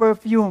ka ng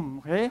pang-perfume.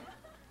 Okay?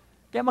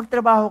 Kaya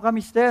magtrabaho ka,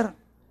 mister.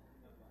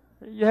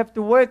 You have to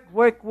work.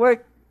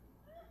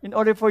 In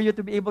order for you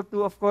to be able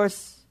to, of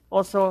course,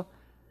 also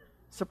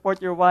support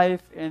your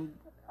wife. And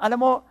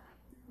alam mo,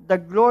 the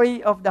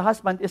glory of the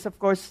husband is, of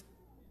course,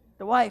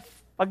 the wife.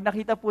 Pag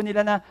nakita po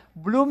nila na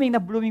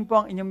blooming po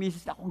ang inyong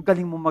misis, kung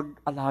galing mo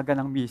mag-alaga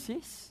ng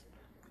misis.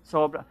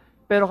 Sobra.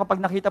 Pero kapag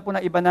nakita po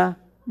ng iba na,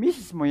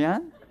 misis mo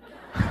yan?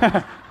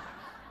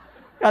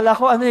 Kala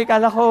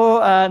ko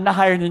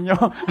na-hire ninyo.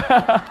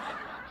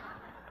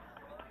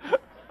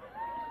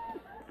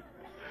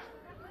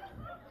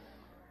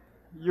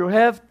 You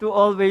have to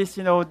always,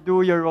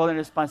 do your role and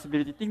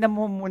responsibility. Tingnan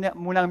mo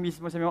muna ang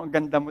mismo sa mga, ang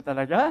ganda mo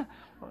talaga.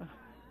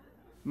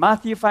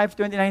 Matthew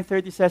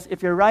 5:29-30 says,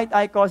 if your right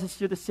eye causes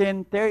you to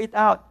sin, tear it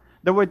out.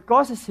 The word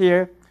causes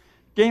here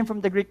came from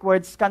the Greek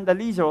word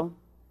skandalizo,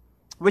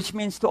 which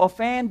means to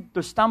offend,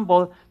 to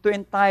stumble, to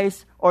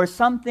entice, or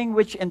something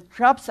which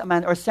entraps a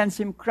man or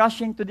sends him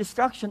crushing to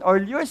destruction or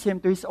lures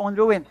him to his own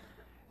ruin.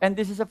 And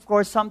this is, of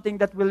course, something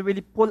that will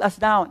really pull us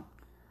down.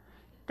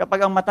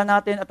 Kapag ang mata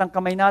natin at ang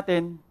kamay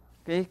natin,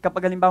 okay,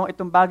 kapag halimbawa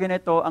itong bagay na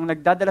ito ang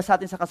nagdadala sa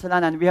atin sa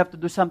kasalanan, we have to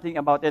do something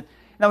about it.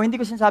 Now, hindi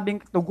ko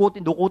sinasabing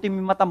dukutin mo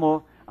yung mata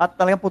mo at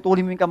talagang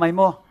putulin mo yung kamay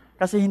mo.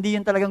 Kasi hindi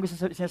yun talagang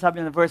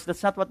sinasabi ng verse.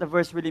 That's not what the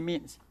verse really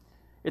means.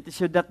 It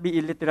should not be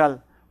a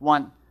literal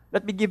one.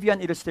 Let me give you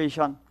an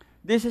illustration.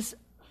 This is,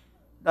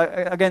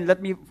 again,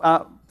 let me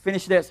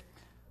finish this.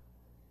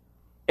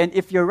 And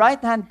if your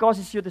right hand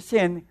causes you to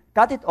sin,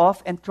 cut it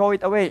off and throw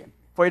it away.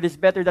 For it is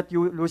better that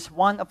you lose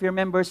one of your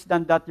members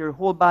than that your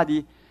whole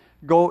body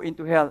go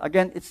into hell.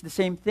 Again, it's the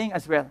same thing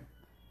as well.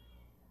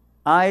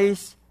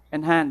 Eyes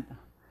and hand.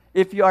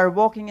 If you are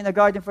walking in a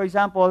garden, for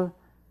example,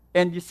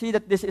 and you see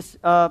that this is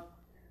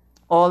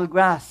all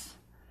grass,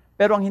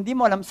 pero ang hindi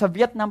mo alam, sa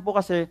Vietnam po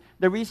kasi,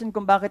 the reason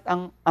kung bakit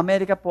ang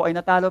Amerika po ay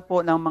natalo po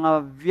ng mga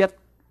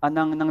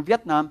ng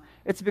Vietnam,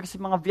 it's because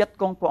mga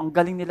Vietcong po, ang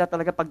galing nila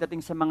talaga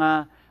pagdating sa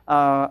mga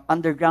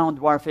underground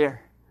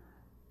warfare.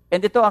 And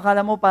ito,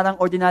 akala mo parang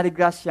ordinary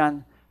grass yan.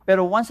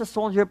 Pero once a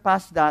soldier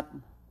passed that,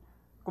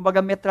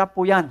 kumbaga may trap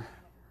po yan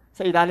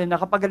sa ilalim na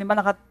kapag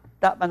halimbawa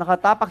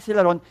nakatapak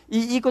sila ron,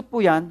 iikot po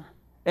yan,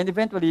 and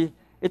eventually,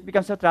 it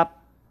becomes a trap,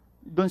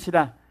 doon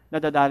sila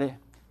nadadali.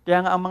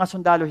 Kaya nga ang mga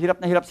sundalo, hirap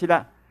na hirap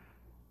sila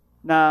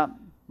na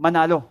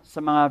manalo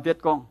sa mga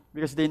Vietcong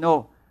because they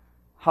know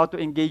how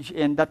to engage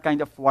in that kind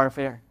of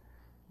warfare.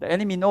 The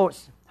enemy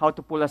knows how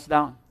to pull us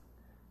down.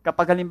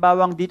 Kapag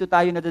halimbawang dito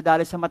tayo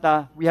nadadali sa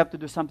mata, we have to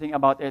do something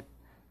about it.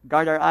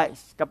 Guard our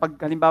eyes. Kapag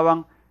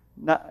halimbawang,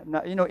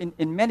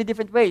 in many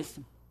different ways,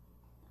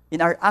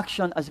 in our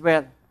action as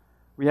well,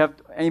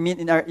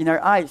 in our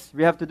eyes,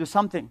 we have to do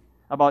something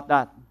about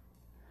that.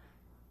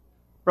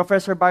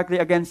 Professor Barclay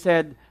again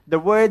said, the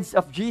words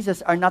of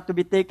Jesus are not to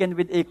be taken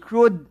with a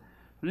crude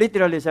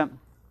literalism.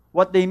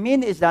 What they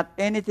mean is that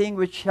anything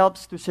which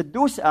helps to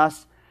seduce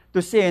us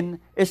to sin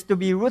is to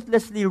be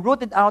ruthlessly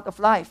rooted out of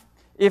life.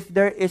 If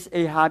there is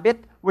a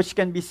habit which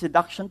can be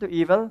seduction to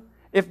evil,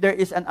 if there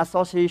is an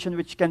association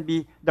which can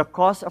be the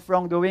cause of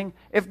wrongdoing,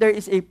 if there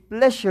is a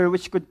pleasure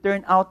which could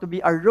turn out to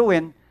be our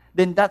ruin,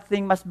 then that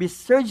thing must be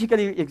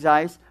surgically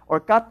excised or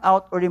cut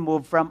out or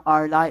removed from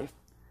our life.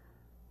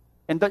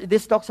 And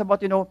this talks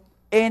about,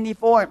 any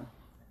form,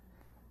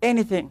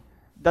 anything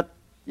that,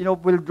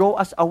 will draw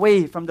us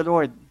away from the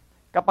Lord.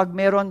 Kapag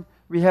meron,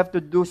 we have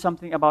to do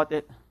something about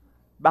it.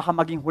 Baka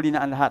maging huli na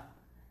ang lahat.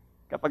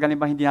 Kapag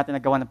halimbawa hindi natin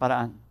nagawa ng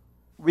paraan.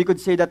 We could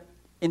say that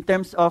in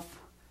terms of,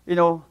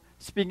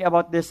 speaking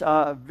about this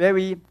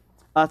very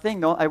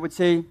thing, I would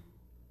say,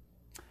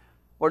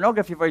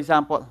 pornography, for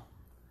example.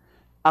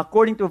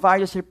 According to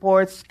various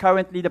reports,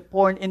 currently the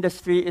porn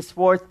industry is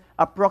worth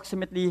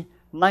approximately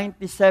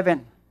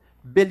 $97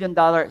 billion.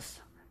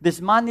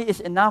 This money is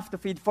enough to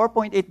feed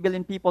 4.8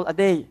 billion people a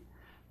day.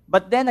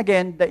 But then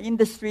again, the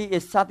industry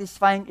is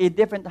satisfying a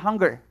different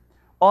hunger.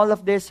 All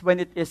of this when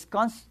it is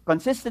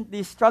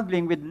consistently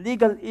struggling with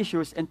legal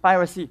issues and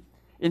piracy.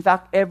 In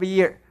fact, every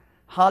year,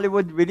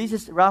 Hollywood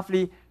releases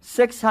roughly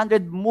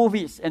 600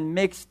 movies and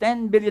makes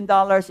 $10 billion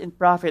in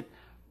profit.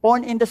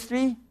 Porn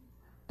industry,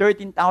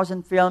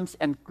 13,000 films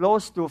and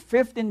close to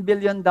 $15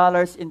 billion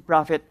in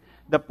profit.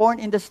 The porn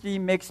industry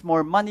makes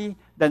more money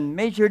than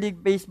Major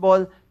League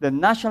Baseball, the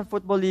National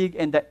Football League,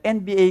 and the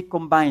NBA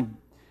combined.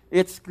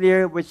 It's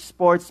clear which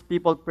sports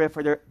people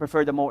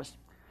prefer the most.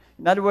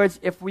 In other words,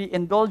 if we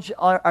indulge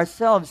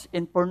ourselves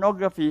in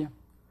pornography,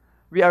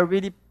 we are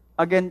really,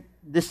 again,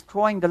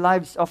 destroying the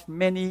lives of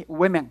many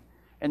women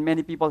and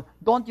many people.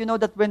 Don't you know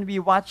that when we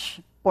watch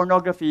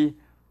pornography,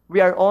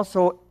 we are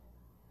also,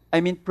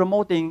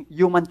 promoting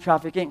human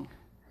trafficking?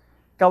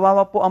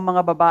 Kawawa po ang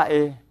mga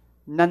babae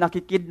na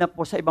nakikidnap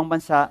po sa ibang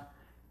bansa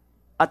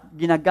at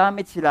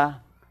ginagamit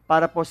sila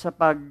para po sa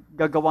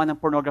paggagawa ng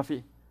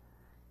pornography.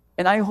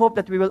 And I hope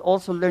that we will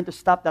also learn to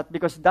stop that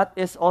because that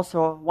is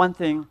also one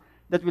thing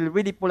that will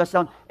really pull us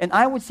down. And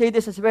I would say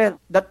this as well,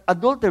 that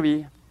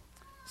adultery,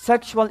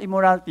 sexual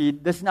immorality,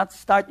 does not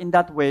start in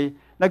that way.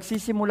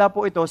 Nagsisimula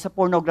po ito sa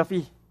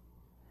pornography.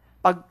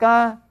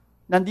 Pagka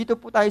nandito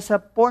po tayo sa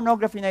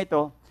pornography na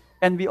ito,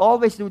 and we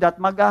always do that,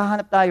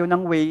 maghahanap tayo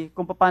ng way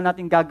kung paano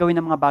natin gagawin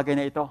ang mga bagay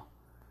na ito.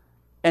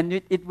 And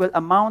it will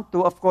amount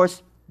to, of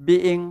course,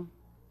 being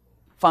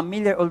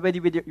familiar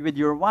already with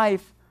your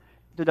wife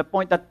to the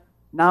point that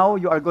now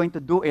you are going to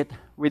do it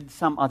with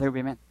some other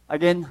women.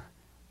 Again,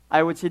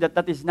 I would say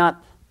that is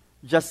not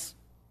just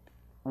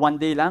one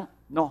day lang.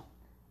 No.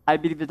 I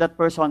believe that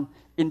person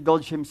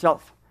indulged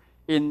himself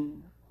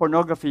in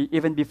pornography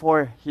even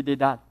before he did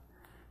that.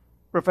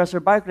 Professor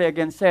Barclay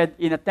again said,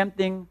 in a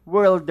tempting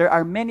world, there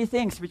are many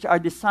things which are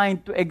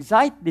designed to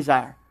excite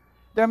desire.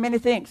 There are many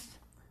things.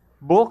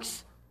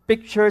 Books,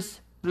 pictures,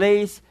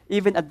 plays,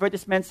 even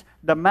advertisements.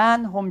 The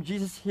man whom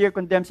Jesus here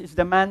condemns is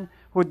the man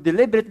who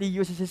deliberately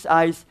uses his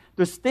eyes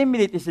to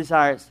stimulate his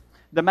desires.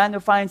 The man who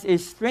finds a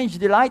strange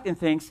delight in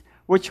things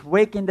which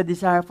waken the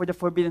desire for the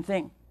forbidden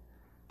thing.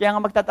 Kaya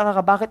nga magtataka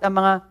ka, bakit ang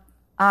mga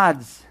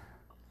ads,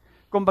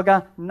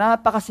 kumbaga,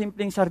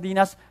 napakasimpleng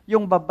sardinas,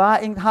 yung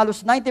babaeng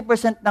halos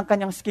 90% ng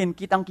kanyang skin,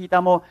 kitang-kita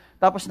mo,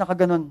 tapos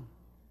nakaganon.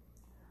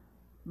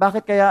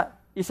 Bakit kaya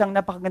isang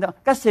napakaganda?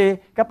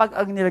 Kasi kapag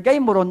ang nilagay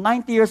mo ron,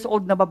 90 years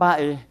old na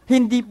babae,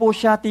 hindi po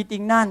siya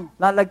titingnan.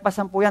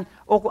 Lalagpasan po yan.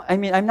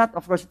 I'm not,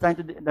 of course, trying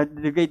to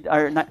degrade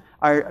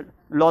our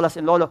lolas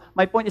and lolo.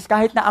 My point is,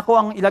 kahit na ako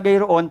ang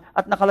ilagay roon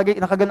at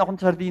nakaganon akong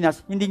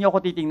sardinas, hindi niyo ako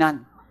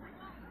titingnan.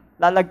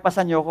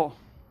 Lalagpasan niyo ako.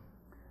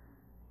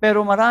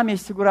 Pero marami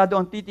sigurado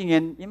ang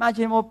titingin.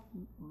 Imagine mo,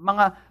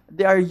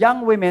 there are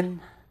young women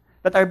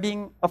that are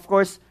being, of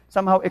course,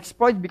 somehow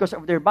exploited because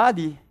of their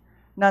body,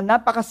 na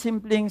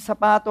napakasimpleng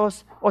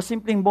sapatos o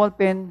simpleng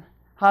ballpen,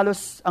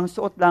 halos ang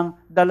suot lang,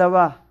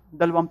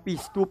 dalawang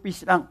piece, 2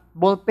 piece lang,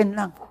 ballpen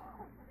lang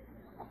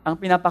ang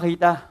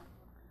pinapakita.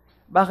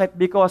 Bakit?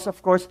 Because, of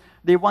course,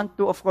 they want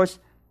to, of course,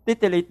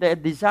 titillate the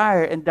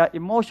desire and the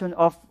emotion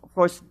of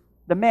course,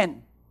 the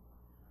men.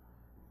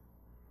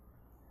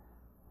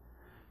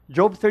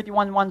 Job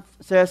 31:1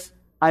 says,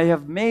 I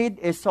have made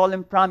a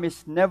solemn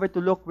promise never to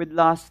look with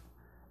lust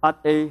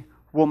at a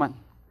woman.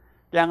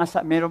 Kaya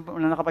nga meron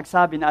na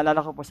nakapagsabi,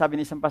 naalala ko po, sabi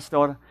ni isang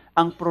pastor,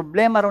 ang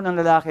problema raw ng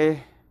lalaki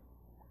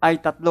ay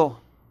 3.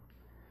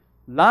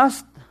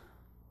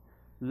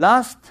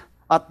 Lust,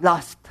 at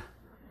last.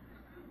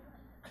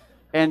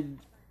 And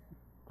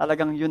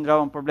talagang yun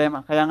raw ang problema.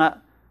 Kaya nga,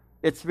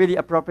 it's really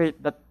appropriate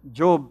that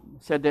Job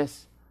said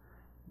this,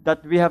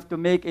 that we have to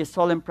make a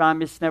solemn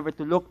promise never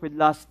to look with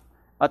lust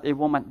at a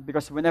woman.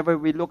 Because whenever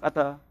we look at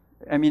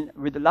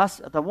with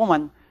lust at a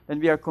woman, then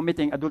we are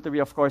committing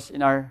adultery, of course,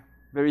 in our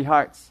very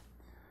hearts.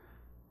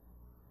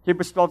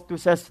 Hebrews 12:2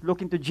 says,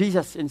 look into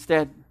Jesus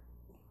instead.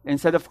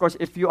 Instead, of course,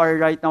 if you are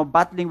right now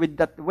battling in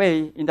that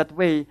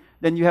way,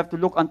 then you have to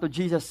look unto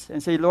Jesus and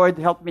say, Lord,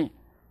 help me.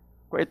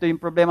 Kung ito yung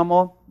problema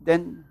mo,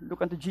 then look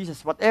unto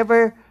Jesus.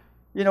 Whatever,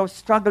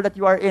 struggle that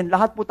you are in,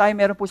 lahat po tayo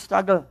meron po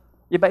struggle.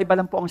 Iba-iba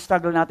lang po ang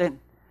struggle natin.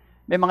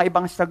 May mga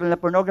ibang struggle na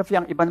pornography,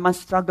 ang iba naman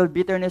struggle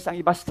bitterness, ang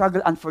iba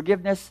struggle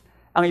unforgiveness,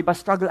 ang iba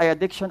struggle ay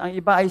addiction, ang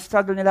iba ay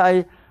struggle nila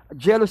ay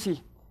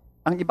jealousy,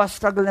 ang iba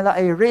struggle nila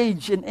ay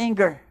rage and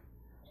anger.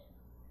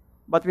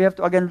 But we have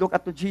to again look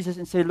at to Jesus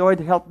and say,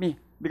 Lord, help me,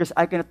 because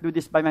I cannot do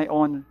this by my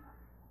own.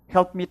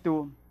 Help me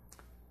to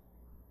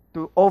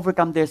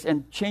overcome this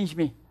and change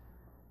me.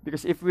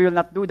 Because if we will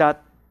not do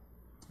that,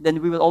 then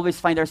we will always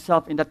find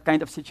ourselves in that kind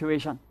of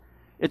situation.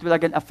 It will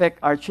again affect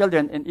our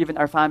children and even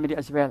our family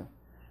as well.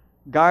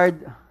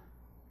 Guard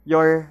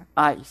your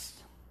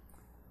eyes.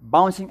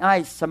 Bouncing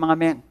eyes sa mga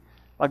men.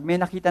 Pag may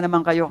nakita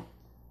naman kayo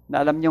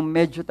na alam niyong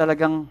medyo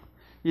talagang,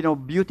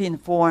 beauty in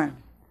form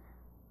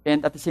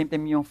and at the same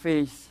time yung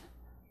face,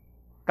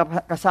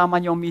 kasama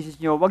niyo ang misis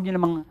niyo, huwag niyo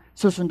namang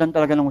susundan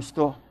talaga ng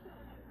gusto.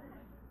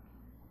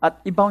 At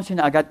i-bounce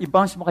na agad,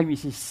 i-bounce mo kay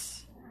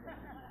misis.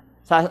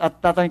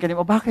 At tatanungin ka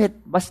niyo, bakit?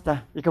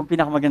 Basta, ikaw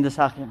pinakamaganda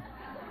sa akin.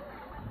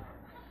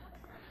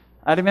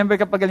 I remember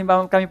kapag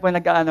halimbawa kami po I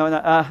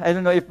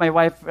don't know if my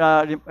wife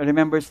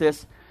remembers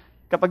this,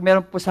 kapag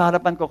meron po sa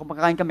harapan ko,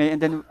 kumakain kami, and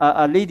then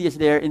a lady is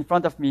there in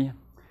front of me,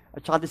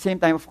 at saka at the same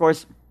time, of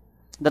course,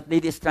 that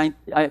lady is trying,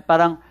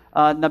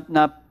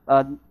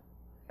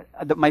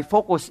 my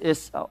focus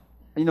is,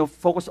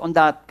 focus on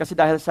that. Kasi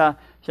dahil sa,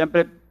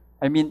 syempre,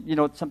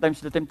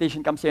 sometimes the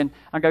temptation comes in,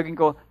 ang gagawin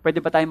ko,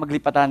 pwede ba tayong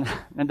maglipatan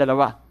ng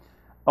dalawa?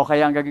 O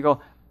kaya ang gagawin ko,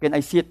 can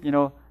I sit,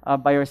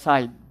 by your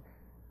side?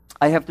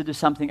 I have to do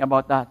something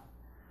about that.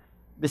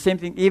 The same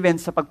thing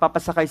even sa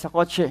pagpapasakay sa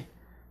kotse.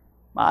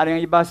 Maaaring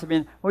ang iba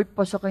sabihin, hoy,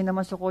 pasakay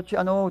naman sa kotse,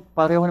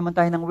 pareho naman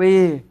tayo ng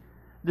way.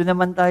 Doon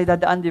naman tayo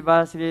dadaan, di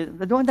ba? Sige,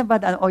 doon naman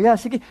dadaan. Oh yeah,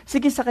 sige,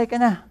 sakay ka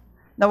na.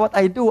 Now what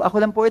I do,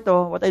 ako lang po ito,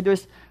 what I do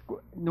is,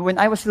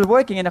 when I was still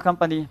working in a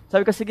company,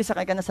 sabi ko, sige,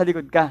 sakay ka na sa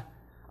likod ka.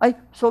 Ay,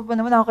 so ba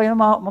naman ako kayo,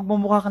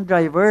 magmumukha kang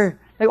driver.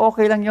 Like,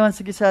 okay lang yon,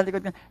 sige sa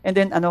likod ka. And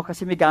then,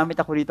 kasi may gamit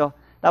ako rito.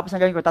 Tapos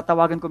ang gawin ko,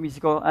 tatawagan ko misis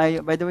ko,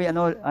 ay, by the way,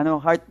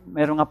 Heart,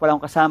 meron nga pala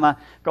akong kasama,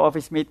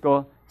 ka-office mate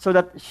ko, so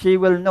that she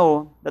will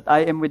know that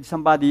I am with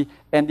somebody,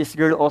 and this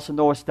girl also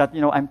knows that,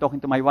 I'm talking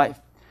to my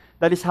wife.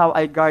 That is how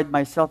I guard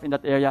myself in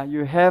that area.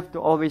 You have to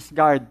always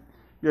guard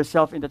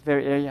yourself in that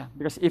very area.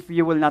 Because if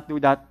you will not do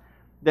that,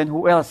 then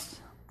who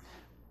else?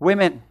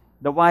 Women,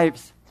 the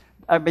wives,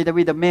 by the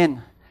way, the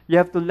men, you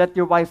have to let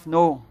your wife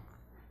know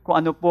kung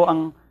ano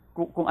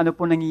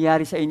po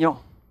nangyayari sa inyo.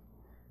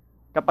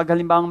 Kapag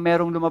halimbawa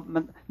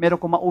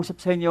merong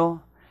kumausap sa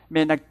inyo,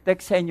 may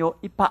nag-text sa inyo,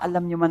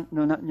 ipaalam nyo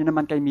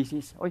naman kay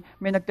misis. Oy,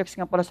 may nag-text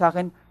nga pala sa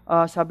akin,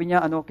 sabi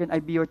niya, can I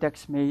be your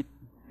textmate?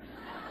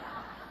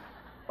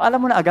 Paalam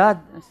mo na agad.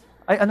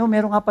 Ay,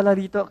 meron nga pala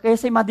rito.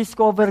 Kaysa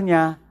ma-discover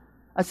niya,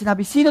 at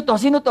sinabi, sino to?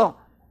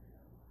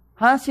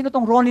 Ha? Sino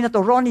tong Ronnie na to?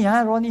 Ronnie,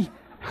 ha? Ronnie.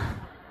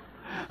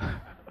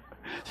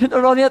 Sino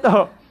Ronnie na to?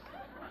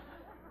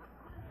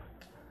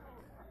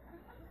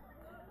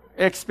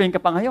 Explain ka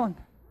pa ngayon.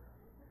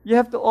 You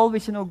have to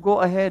always,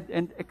 go ahead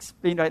and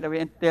explain right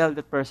away and tell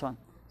that person.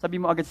 Sabi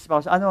mo agad sa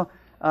spouse,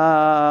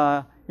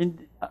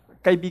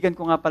 kaibigan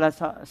ko nga pala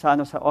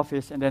sa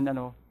office, and then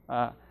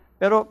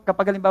pero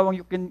kapag halimbawa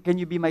can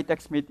you be my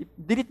textmate,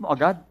 delete mo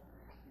agad.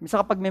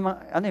 Misa kapag may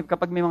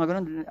mga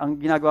ganun, ang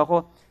ginagawa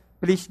ko,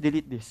 please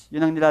delete this.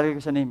 Yun ang nilalagay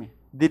ko sa name.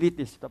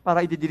 Delete this.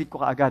 Para i-delete ko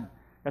kaagad.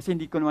 Kasi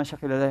hindi ko naman siya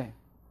kilala.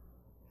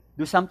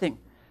 Do something.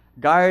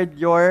 Guard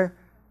your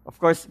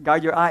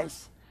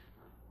eyes.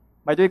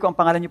 By the way, kung ang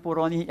pangalan niyo po,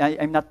 Ronnie,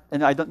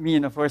 I don't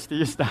mean, of course, to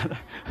use that.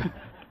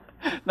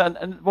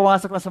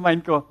 Pumasok na sa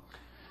mind ko.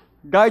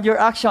 Guard your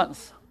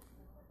actions.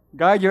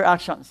 Guard your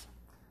actions.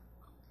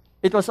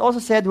 It was also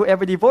said,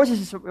 whoever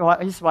divorces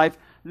his wife,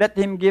 let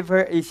him give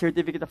her a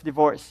certificate of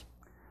divorce.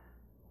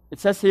 It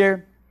says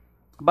here,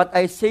 but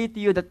I say to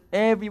you that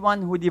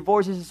everyone who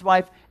divorces his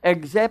wife,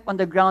 except on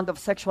the ground of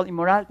sexual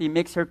immorality,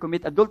 makes her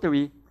commit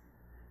adultery,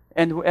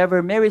 and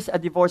whoever marries a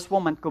divorced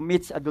woman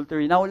commits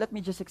adultery. Now, let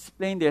me just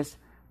explain this.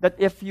 That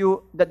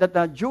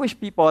the Jewish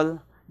people,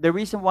 the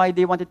reason why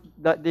they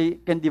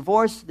can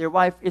divorce their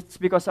wife, it's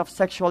because of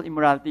sexual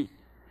immorality.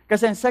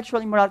 Kasi ang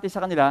sexual immorality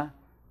sa kanila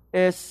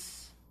is,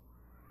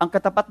 ang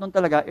katapat nun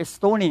talaga is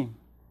stoning.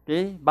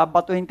 Okay?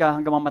 Babatuhin ka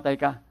hanggang mamatay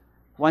ka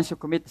once you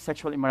commit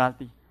sexual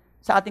immorality.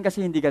 Sa atin kasi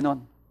hindi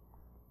ganon.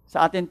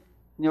 Sa atin,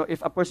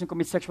 if a person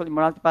commits sexual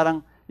immorality,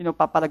 parang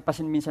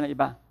papalagpasin minsan ng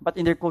iba. But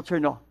in their culture,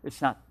 no,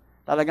 it's not.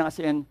 Talagang as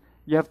in,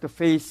 you have to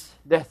face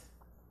death.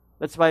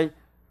 That's why,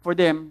 for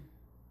them,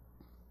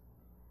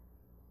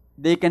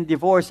 they can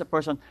divorce a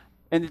person.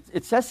 And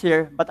it says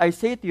here, but I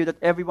say to you that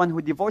everyone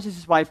who divorces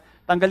his wife,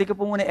 tanggalin ko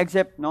po muna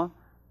except, no?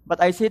 But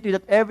I say to you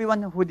that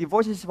everyone who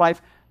divorces his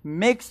wife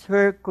makes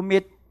her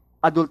commit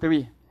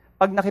adultery.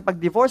 Pag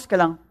nakipag-divorce ka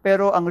lang,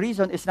 pero ang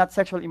reason is not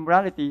sexual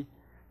immorality,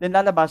 then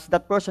lalabas,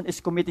 that person is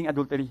committing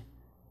adultery.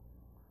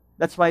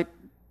 That's why,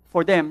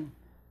 for them,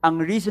 ang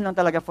reason lang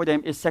talaga for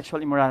them is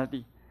sexual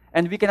immorality.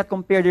 And we cannot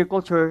compare their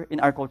culture in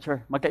our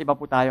culture. Magkaiba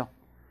po tayo.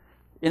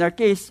 In our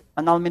case,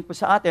 annulment po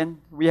sa atin,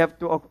 we have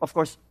to, of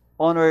course,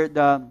 honor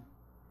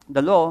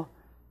the law.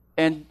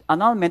 And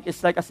annulment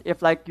is like as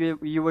if like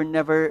you were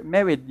never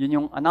married. Yun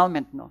yung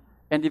annulment, no?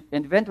 And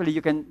eventually,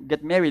 you can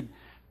get married.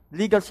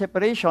 Legal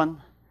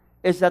separation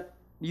is that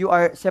you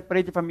are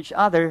separated from each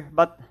other,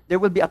 but there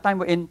will be a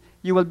time wherein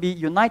you will be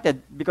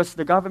united because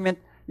the government,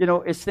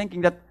 is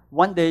thinking that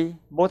one day,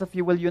 both of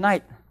you will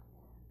unite.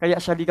 Kaya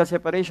siya legal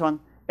separation,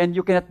 and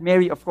you cannot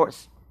marry, of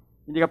course.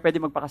 Hindi ka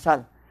pwede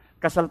magpakasal.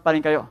 Kasal pa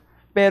rin kayo.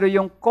 Pero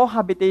yung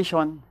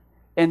cohabitation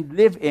and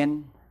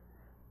live-in,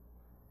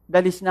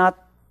 that is not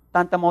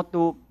tantamount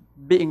to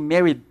being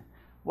married.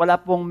 Wala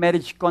pong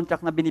marriage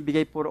contract na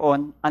binibigay po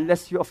roon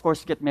unless you, of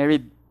course, get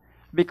married.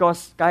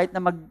 Because kahit na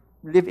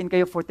mag-live-in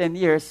kayo for 10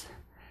 years,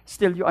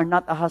 still you are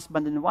not a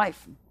husband and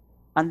wife.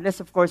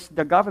 Unless, of course,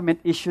 the government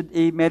issued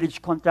a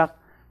marriage contract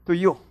to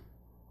you.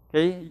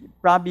 Okay?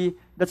 Probably,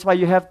 that's why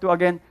you have to,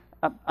 again,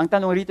 ang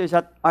tanong rito is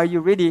that, are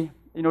you really,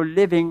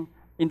 living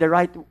in the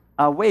right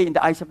way in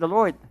the eyes of the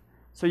Lord?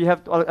 So you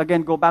have to,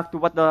 again, go back to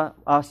what the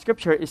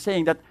scripture is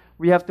saying, that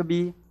we have to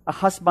be a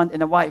husband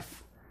and a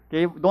wife.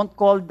 Okay? Don't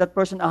call that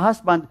person a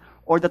husband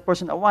or that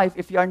person a wife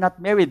if you are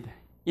not married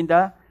in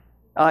the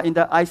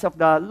eyes of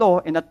the law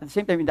and at the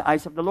same time in the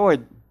eyes of the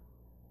Lord.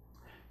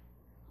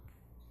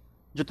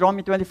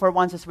 Deuteronomy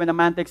 24:1 says, when a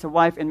man takes a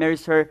wife and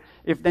marries her,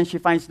 if then she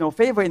finds no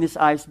favor in his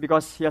eyes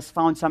because he has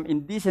found some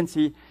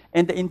indecency,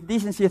 and the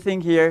indecency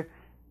thing here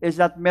is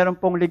that meron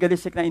pong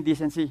legalistic na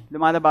indecency.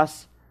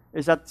 Lumalabas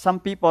is that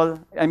some people,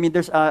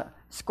 there's a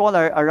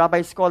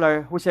rabbi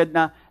scholar, who said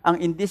na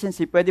ang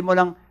indecency, pwede mo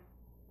lang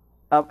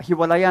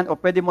hiwalayan o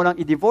pwede mo lang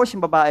i-divorce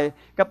yung babae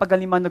kapag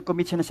halimbawa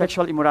nag-commit siya ng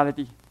sexual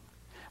immorality.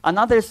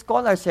 Another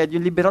scholar said,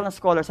 yung liberal na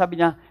scholar,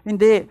 sabi niya,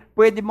 hindi,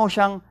 pwede mo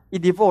siyang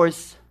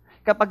i-divorce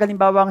kapag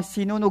halimbawa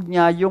sinunog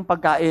niya yung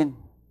pagkain.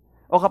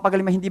 O kapag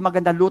halimbawa hindi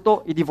maganda luto,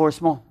 i-divorce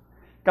mo.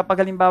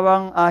 Kapag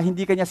halimbawa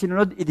hindi kanya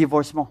sinunod,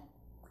 i-divorce mo.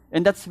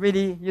 And that's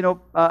really,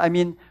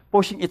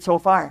 pushing it so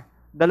far.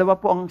 Dalawa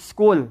po ang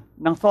school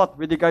ng thought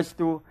with regards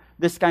to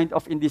this kind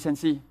of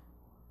indecency.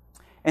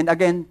 And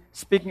again,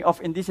 speaking of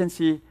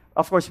indecency,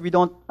 of course, we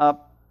don't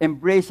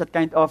embrace that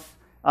kind of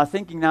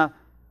thinking na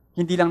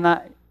hindi lang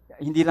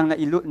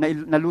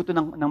naluto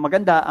ng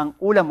maganda ang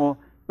ulam mo,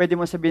 pwede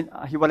mo sabihin,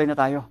 hiwalay na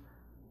tayo.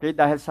 Okay?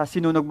 Dahil sa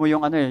sinunog mo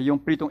yung yung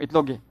pritong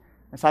itlog eh.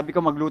 Sabi ko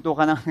magluto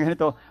ka ng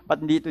ganito,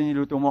 but hindi ito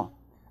niluto mo.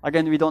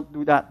 Again, we don't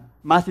do that.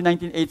 Matthew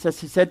 19:8 says,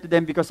 he said to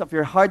them, because of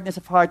your hardness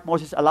of heart,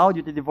 Moses allowed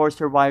you to divorce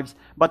your wives,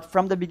 but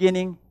from the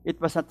beginning,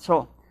 it was not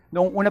so.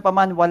 Noong una pa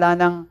man,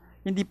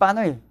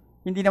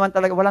 hindi naman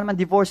talaga, wala naman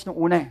divorce noong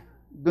una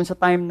doon sa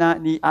time na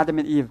ni Adam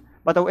and Eve.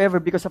 But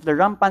however, because of the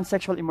rampant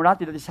sexual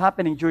immorality that is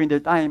happening during their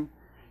time,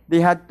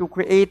 they had to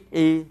create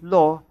a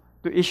law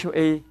to issue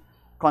a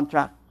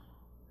contract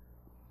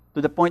to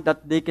the point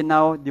that they can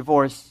now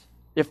divorce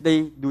if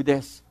they do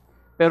this.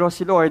 Pero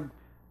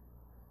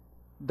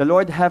the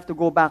Lord have to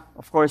go back,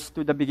 of course,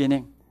 to the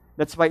beginning.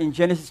 That's why in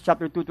Genesis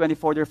chapter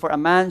 2:24, therefore a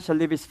man shall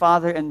leave his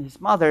father and his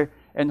mother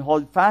and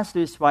hold fast to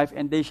his wife,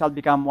 and they shall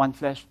become one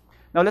flesh.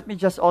 Now let me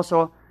just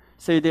also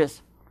say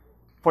this.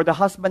 For the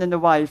husband and the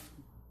wife,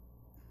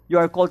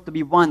 you are called to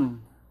be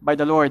one by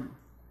the Lord.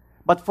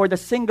 But for the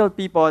single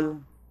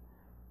people,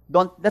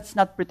 let's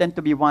not pretend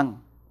to be one.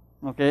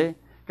 Okay?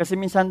 Kasi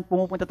minsan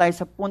pumupunta tayo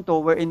sa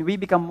punto wherein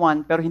we become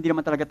one, pero hindi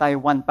naman talaga tayo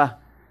one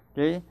pa.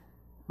 Okay?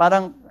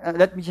 Parang,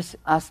 let me just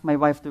ask my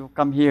wife to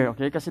come here,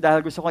 okay? Kasi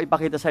dahil gusto ko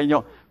ipakita sa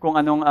inyo kung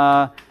anong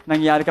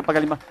nangyayari kapag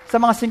halimbawa. Sa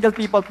mga single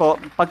people po,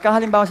 pagka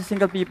halimbawa sa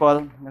single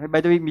people, by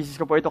the way, misis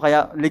ko po ito,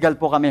 kaya legal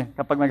po kami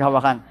kapag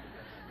maghawakan.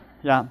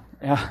 Yeah.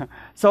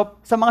 So,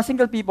 sa mga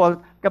single people,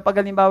 kapag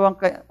halimbawa,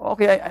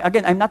 okay,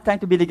 again, I'm not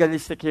trying to be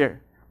legalistic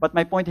here. But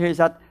my point here is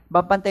that,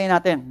 babantayin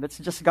natin. Let's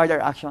just guard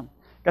our action.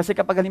 Kasi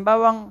kapag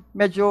halimbawang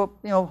medyo,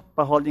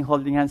 pa-holding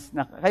hands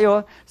na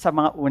kayo sa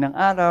mga unang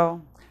araw,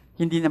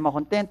 hindi na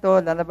makontento,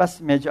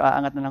 lalabas, medyo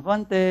aangat na ng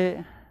konti.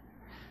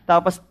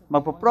 Tapos,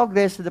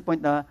 magpo-progress to the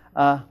point na,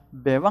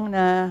 bewang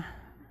na.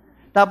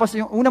 Tapos,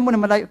 yung una mo na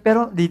malayo,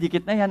 pero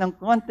didikit na yan ng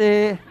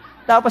konti.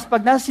 Tapos,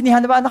 pag nasinihan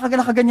na ba,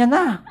 nakaganyan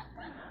na.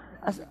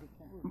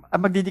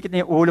 Magdidikit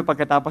na yung ulo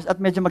pagkatapos at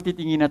medyo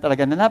magtitingin na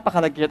talaga na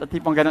napakalagkit at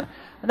tipong gano'n.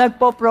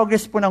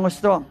 Nagpo-progress po ng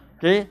gusto.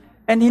 Okay?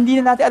 And hindi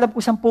na natin alam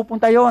kung saan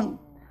pupunta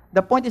yon. The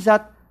point is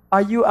that,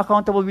 are you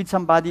accountable with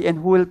somebody and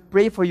who will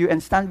pray for you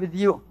and stand with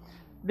you?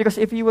 Because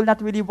if you will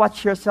not really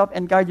watch yourself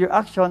and guard your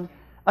action,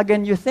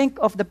 again, you think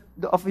of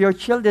of your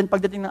children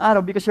pagdating ng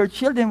araw because your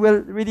children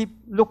will really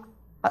look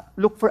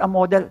for a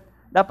model.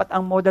 Dapat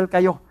ang model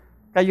kayo.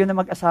 Kayo na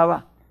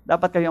mag-asawa.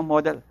 Dapat kayo ang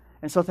model.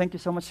 And so thank you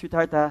so much,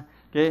 sweetheart. Ha?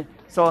 Okay?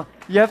 So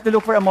you have to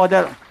look for a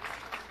model.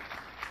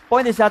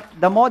 Point is that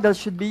the model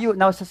should be you.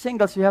 Now, sa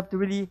singles, you have to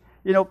really,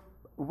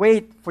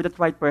 wait for that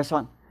right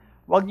person.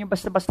 Huwag niyo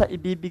basta-basta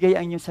ibibigay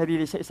ang inyong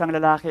sarili sa isang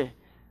lalaki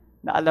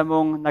na alam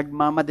mong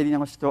nagmamadali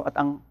ng gusto at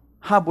ang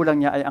habol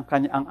lang niya ay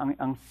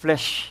ang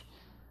flesh.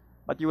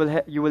 But you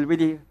will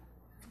really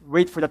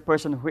wait for that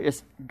person who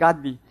is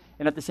godly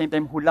and at the same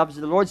time who loves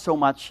the Lord so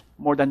much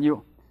more than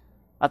you.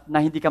 At na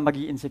hindi ka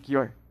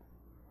magi-insecure.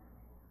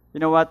 You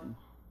know what?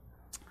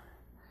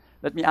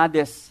 Let me add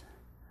this.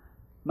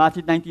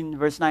 Matthew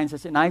 19 verse 9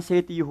 says, "And I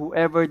say to you,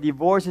 whoever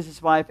divorces his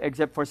wife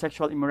except for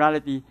sexual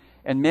immorality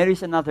and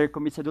marries another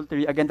commits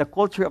adultery." Again, the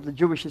culture of the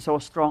Jewish is so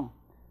strong.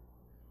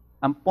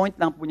 Ang point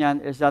lang po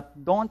niyan is that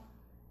don't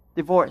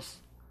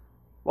divorce.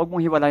 Huwag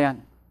mong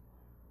hiwalayan.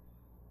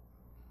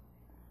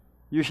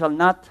 You shall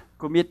not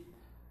commit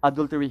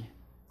adultery.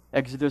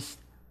 Exodus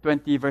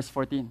 20 verse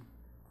 14.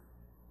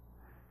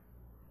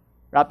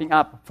 Wrapping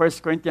up,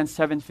 1 Corinthians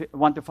 7,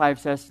 1-5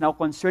 says, "Now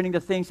concerning the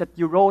things that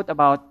you wrote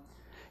about,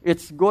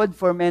 it's good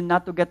for men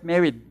not to get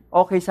married."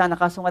 Okay sana,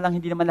 kaso nga lang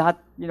hindi naman lahat,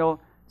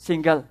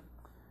 single.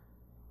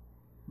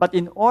 But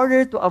in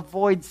order to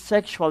avoid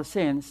sexual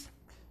sins,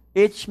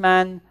 each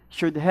man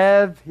should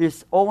have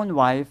his own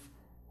wife.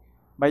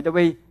 By the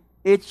way,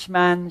 each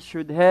man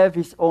should have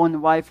his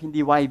own wife,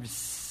 hindi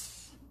wives.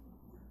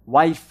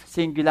 Wife,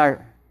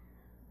 singular.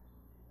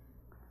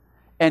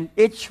 And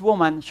each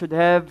woman should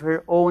have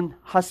her own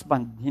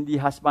husband, hindi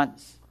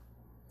husbands.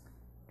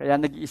 Kaya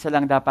nag-iisa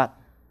lang dapat.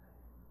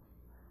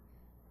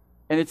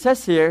 And it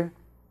says here,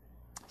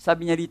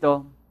 sabi niya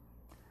dito,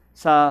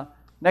 sa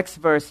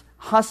next verse,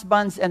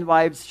 husbands and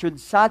wives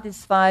should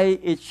satisfy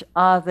each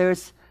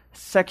other's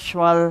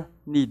sexual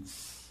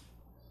needs.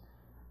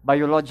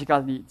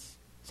 Biological needs.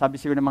 Sabi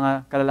siguro ng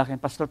mga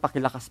kalalakihan, "Pastor,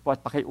 pakilakas po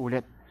at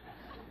pakiulit."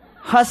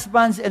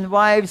 Husbands and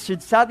wives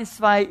should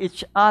satisfy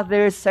each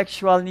other's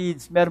sexual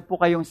needs. Meron po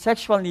kayong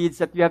sexual needs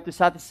that you have to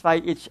satisfy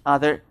each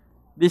other.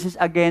 This is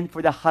again for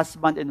the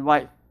husband and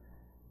wife.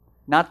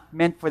 Not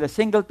meant for the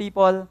single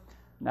people,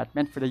 not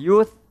meant for the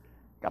youth.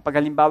 Kapag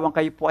halimbawa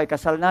kayo po ay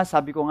kasal na,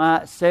 sabi ko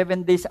nga,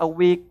 7 days a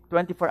week,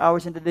 24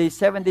 hours in the day,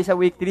 7 days a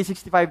week,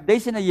 365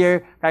 days in a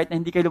year, kahit na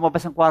hindi kayo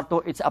lumabas ng kwarto,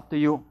 it's up to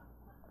you.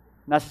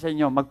 Nasa sa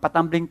inyo,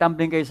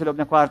 magpatambling-tambling kayo sa loob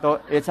ng kwarto,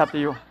 it's up to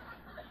you.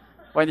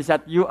 Point is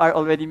that you are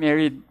already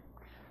married.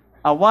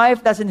 A wife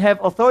doesn't have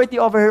authority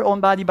over her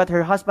own body, but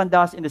her husband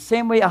does. In the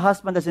same way, a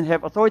husband doesn't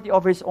have authority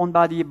over his own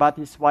body, but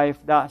his wife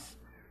does.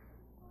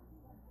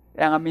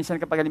 Kaya nga minsan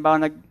kapag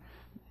halimbawa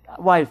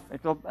wife,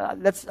 ito,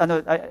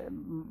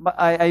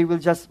 I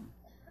will just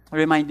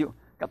remind you.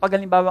 Kapag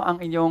halimbawa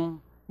ang inyong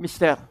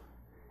mister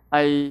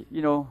ay,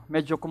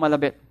 medyo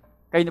kumalabit,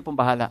 kayo na pong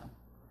bahala.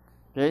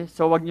 Okay?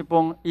 So wag niyo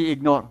pong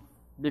i-ignore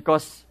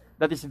because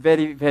that is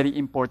very, very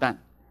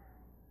important.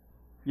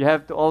 You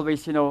have to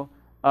always,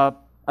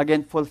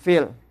 again,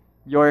 fulfill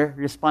your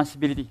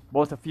responsibility.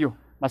 Both of you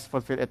must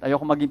fulfill it.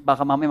 Ayoko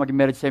baka mamaya maging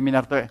marriage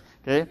seminar to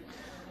Okay?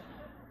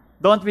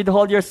 Don't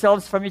withhold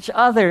yourselves from each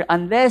other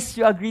unless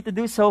you agree to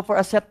do so for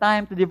a set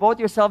time to devote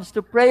yourselves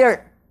to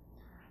prayer.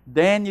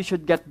 Then you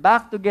should get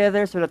back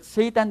together so that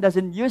Satan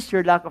doesn't use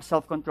your lack of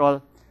self-control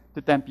to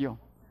tempt you.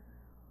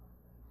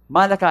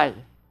 Malachi,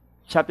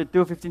 chapter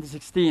 2,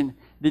 15-16.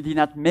 Did he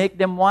not make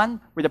them one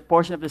with a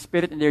portion of the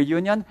Spirit in their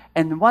union?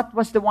 And what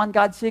was the one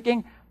God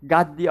seeking?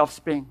 Godly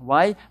offspring.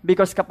 Why?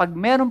 Because kapag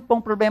meron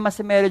pong problema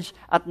sa marriage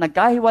at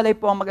nagkahiwalay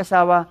po ang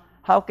mag-asawa,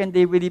 how can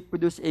they really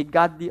produce a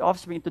godly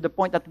offspring to the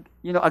point that,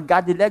 a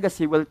godly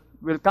legacy will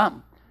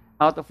come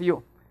out of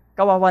you?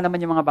 Kawawa naman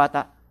yung mga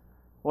bata.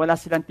 Wala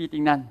silang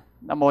titingnan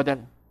na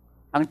model.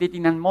 Ang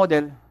titingnan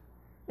model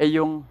ay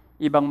yung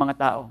ibang mga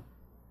tao.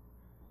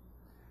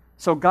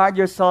 So guard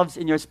yourselves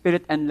in your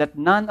spirit and let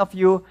none of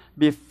you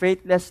be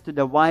faithless to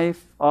the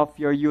wife of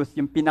your youth.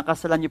 Yung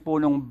pinakasalan niyo po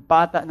nung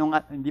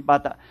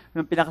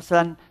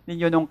pinakasalan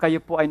ninyo nung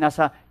kayo po ay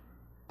nasa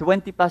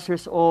 20 plus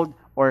years old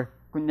or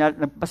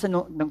basta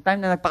nung time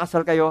na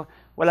nagpakasal kayo,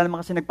 wala naman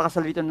kasi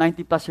nagpakasal dito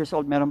 90 plus years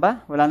old. Meron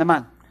ba? Wala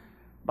naman.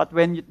 But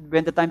when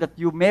the time that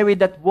you married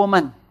that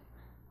woman,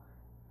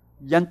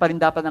 yan pa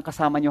rin dapat ang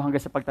kasama niyo hanggang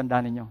sa pagtanda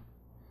ninyo.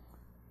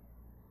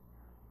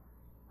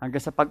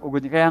 Hanggang sa pag-ugod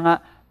niyo. Kaya nga,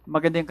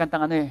 maganda yung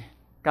kantang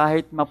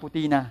kahit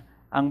maputi na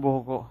ang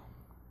buhok ko.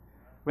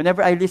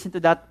 Whenever I listen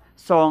to that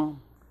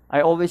song, I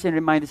always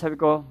remind, sabi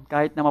ko,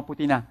 kahit na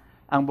maputi na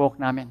ang buhok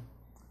namin.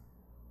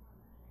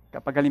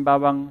 Kapag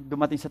halimbawang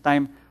dumating sa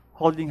time,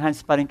 holding hands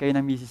pa rin kayo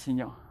ng misis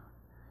niyo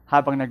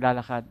habang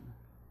naglalakad.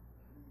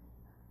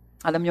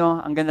 Alam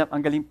nyo,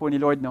 ang galing po ni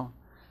Lord, no?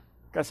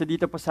 Kasi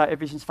dito po sa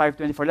Ephesians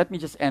 5:24, let me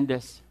just end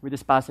this with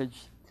this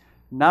passage.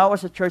 Now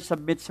as the church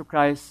submits to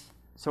Christ,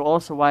 so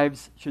also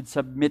wives should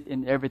submit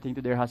in everything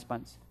to their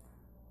husbands.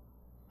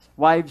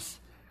 Wives,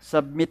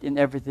 submit in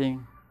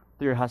everything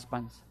to your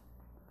husbands.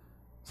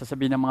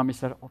 Sasabihin ng mga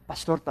mister, "Oh,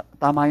 pastor,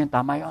 tama yun.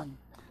 Tama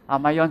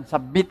yun.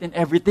 Submit in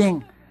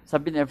everything."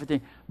 submit in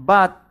everything.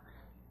 But,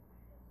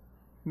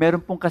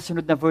 meron pong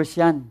kasunod na verse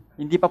yan.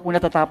 Hindi pa po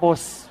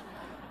natatapos.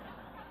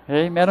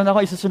 Okay? Meron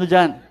ako isusunod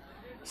dyan.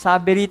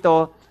 Sabi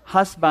rito,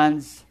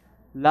 husbands,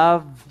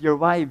 love your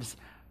wives.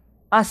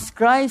 As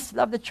Christ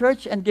loved the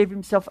church and gave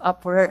Himself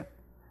up for her.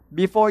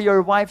 Before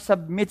your wife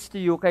submits to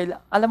you,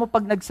 alam mo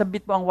pag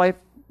nagsubmit po ang wife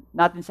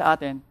natin sa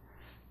atin,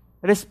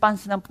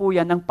 response lang po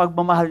yan ng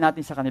pagmamahal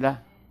natin sa kanila.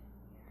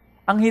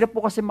 Ang hirap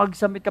po kasi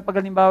mag-submit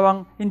kapag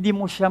halimbawang hindi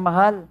mo siya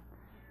mahal.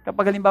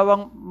 Kapag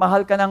halimbawang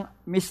mahal ka ng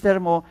mister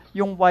mo,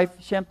 yung wife,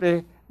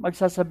 siyempre,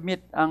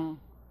 magsasubmit ang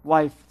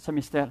wife sa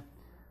mister.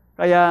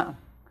 Kaya,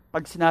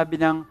 pag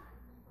sinabi ng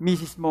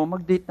misis mo,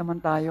 mag-date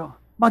naman tayo.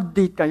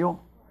 Mag-date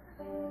kayo.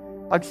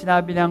 Pag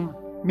sinabi ng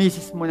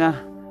misis mo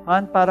na,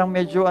 parang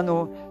medyo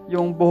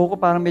yung buho ko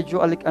parang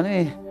medyo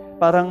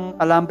parang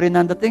alambre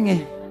na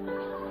dating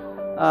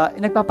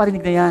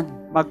nagpaparinig na yan.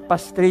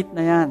 Magpa-straight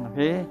na yan,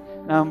 okay?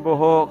 Ng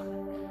buhok.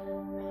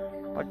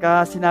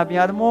 Pagka sinabi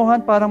nga,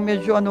 Han, parang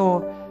medyo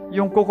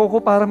yung kuko ko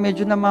parang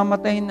medyo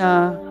namamatay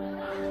na,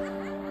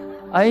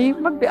 ay,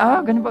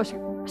 ganun ba?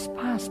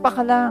 Spa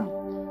ka lang.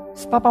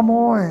 Spa pa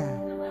more.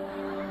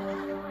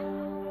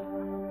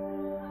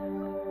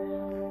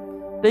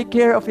 Take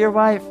care of your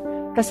wife.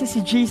 Kasi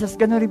si Jesus,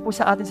 gano'n rin po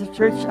sa atin sa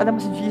church. Alam mo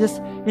si Jesus,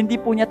 hindi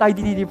po niya tayo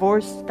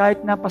dinidivorce kahit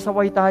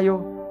napasaway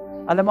tayo.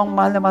 Alam mo, ang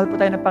mahal na mahal po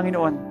tayo ng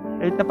Panginoon.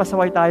 Kahit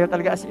napasaway tayo,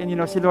 talaga as in,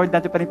 si Lord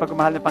natin pa rin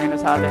pagmamahal ng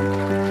Panginoon sa atin.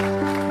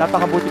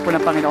 Napakabuti po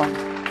ng Panginoon.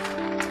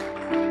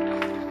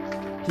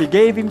 He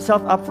gave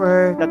Himself up for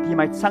her that He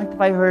might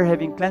sanctify her,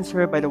 having cleansed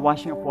her by the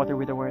washing of water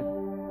with the Word.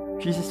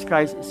 Jesus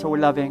Christ is so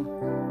loving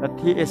that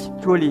He is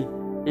truly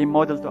a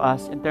model to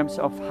us in terms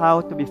of how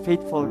to be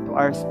faithful to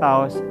our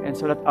spouse, and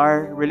so that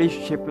our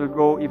relationship will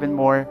grow even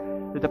more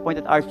to the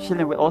point that our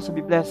children will also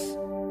be blessed,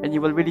 and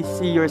you will really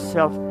see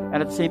yourself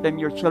and at the same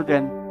time your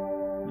children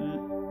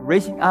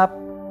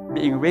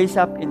being raised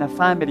up in a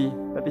family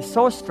that is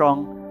so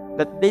strong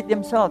that they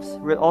themselves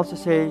will also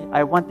say,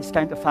 I want this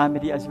kind of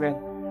family as well.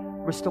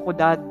 Gusto ko,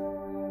 Dad,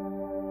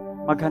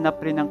 maghanap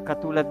rin ng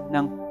katulad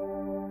ng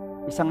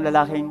isang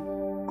lalaking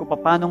kung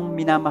paanong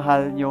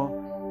minamahal nyo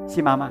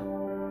si Mama.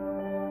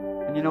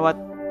 And you know what?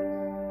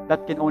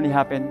 That can only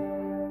happen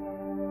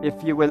if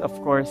you will, of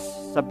course,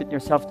 submit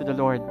yourself to the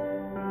Lord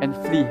and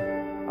flee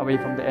away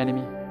from the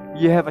enemy.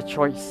 You have a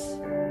choice.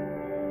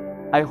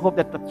 I hope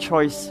that the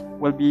choice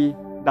will be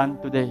done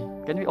today.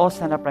 Can we all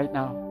stand up right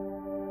now?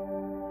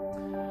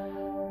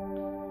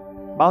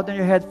 Bow down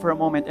your head for a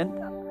moment. And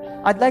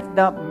I'd like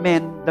the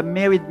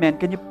married men,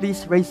 can you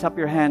please raise up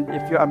your hand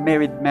if you're a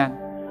married man?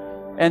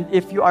 And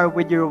if you are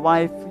with your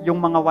wife,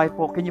 yung mga wife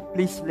po, can you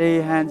please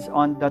lay hands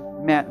on that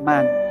man,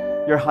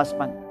 your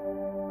husband?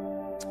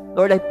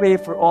 Lord, I pray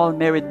for all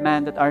married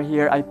men that are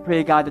here. I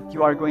pray, God, that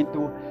you are going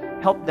to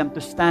help them to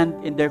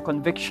stand in their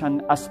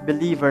conviction as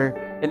believer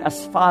and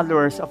as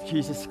followers of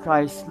Jesus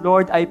Christ.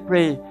 Lord, I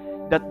pray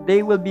that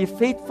they will be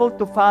faithful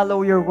to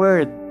follow your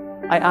word.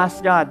 I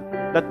ask, God,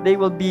 that they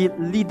will be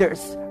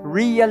leaders,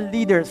 real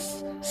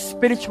leaders,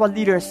 spiritual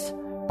leaders,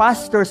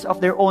 pastors of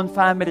their own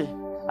family.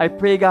 I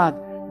pray, God,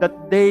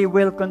 that they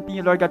will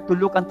continue, Lord God, to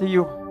look unto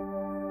you,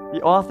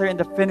 the author and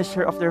the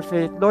finisher of their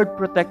faith. Lord,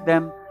 protect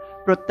them.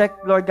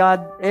 Protect, Lord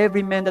God,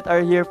 every man that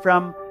are here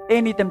from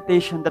any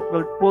temptation that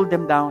will pull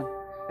them down.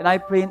 And I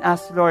pray and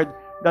ask, Lord,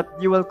 that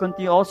you will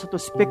continue also to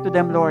speak to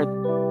them, Lord.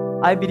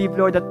 I believe,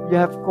 Lord, that you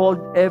have called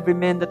every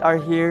man that are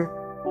here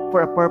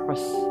for a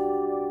purpose.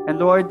 And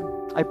Lord,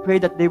 I pray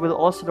that they will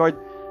also, Lord,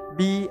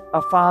 be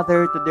a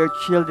father to their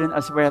children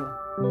as well.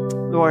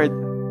 Lord,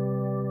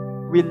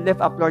 we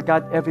lift up, Lord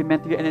God, every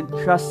man to you and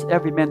entrust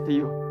every man to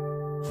you.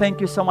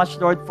 Thank you so much,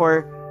 Lord,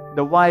 for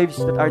the wives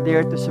that are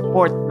there to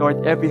support,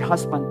 Lord, every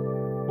husband.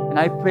 And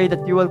I pray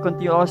that you will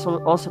continue also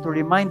to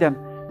remind them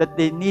that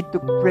they need to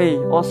pray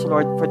also,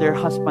 Lord, for their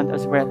husband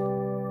as well.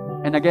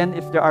 And again,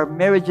 if there are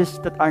marriages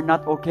that are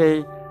not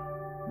okay,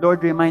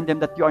 Lord, remind them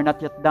that you are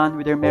not yet done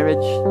with their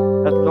marriage,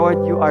 that,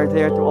 Lord, you are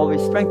there to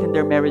always strengthen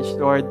their marriage,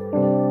 Lord.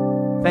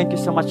 Thank you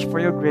so much for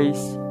your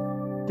grace.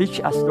 Teach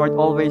us, Lord,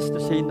 always to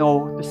say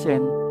no to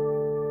sin.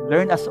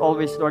 Learn us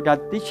always, Lord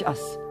God. Teach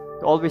us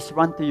to always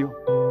run to you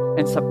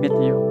and submit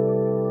to you.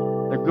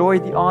 The glory,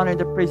 the honor, and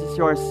the praise is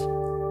yours.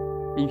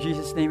 In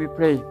Jesus' name we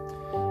pray.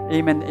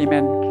 Amen,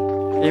 amen,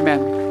 amen.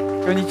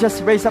 Can you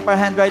just raise up our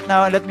hand right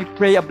now and let me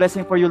pray a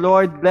blessing for you,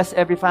 Lord. Bless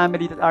every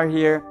family that are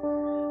here.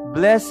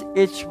 Bless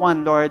each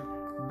one, Lord.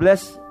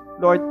 Bless,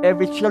 Lord,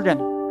 every children.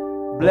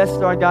 Bless,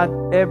 Lord God,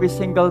 every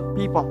single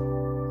people.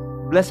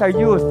 Bless our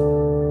youth.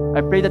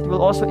 I pray that you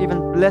will also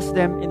even bless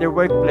them in their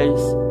workplace.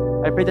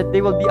 I pray that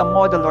they will be a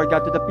model, Lord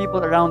God, to the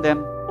people around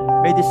them.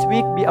 May this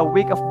week be a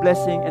week of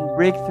blessing and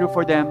breakthrough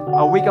for them,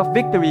 a week of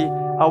victory,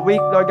 a week,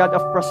 Lord God,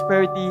 of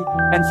prosperity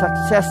and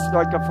success,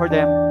 Lord God, for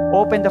them.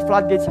 Open the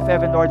floodgates of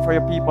heaven, Lord, for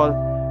your people,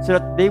 so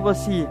that they will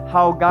see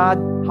how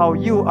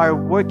you are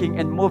working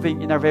and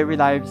moving in our very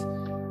lives.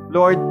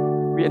 Lord,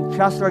 we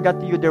entrust, Lord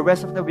God, to you the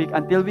rest of the week.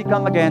 Until we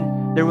come again,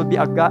 there will be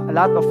a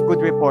lot of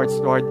good reports,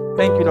 Lord.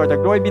 Thank you, Lord. The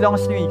glory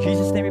belongs to you. In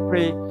Jesus' name we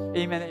pray.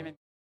 Amen, amen.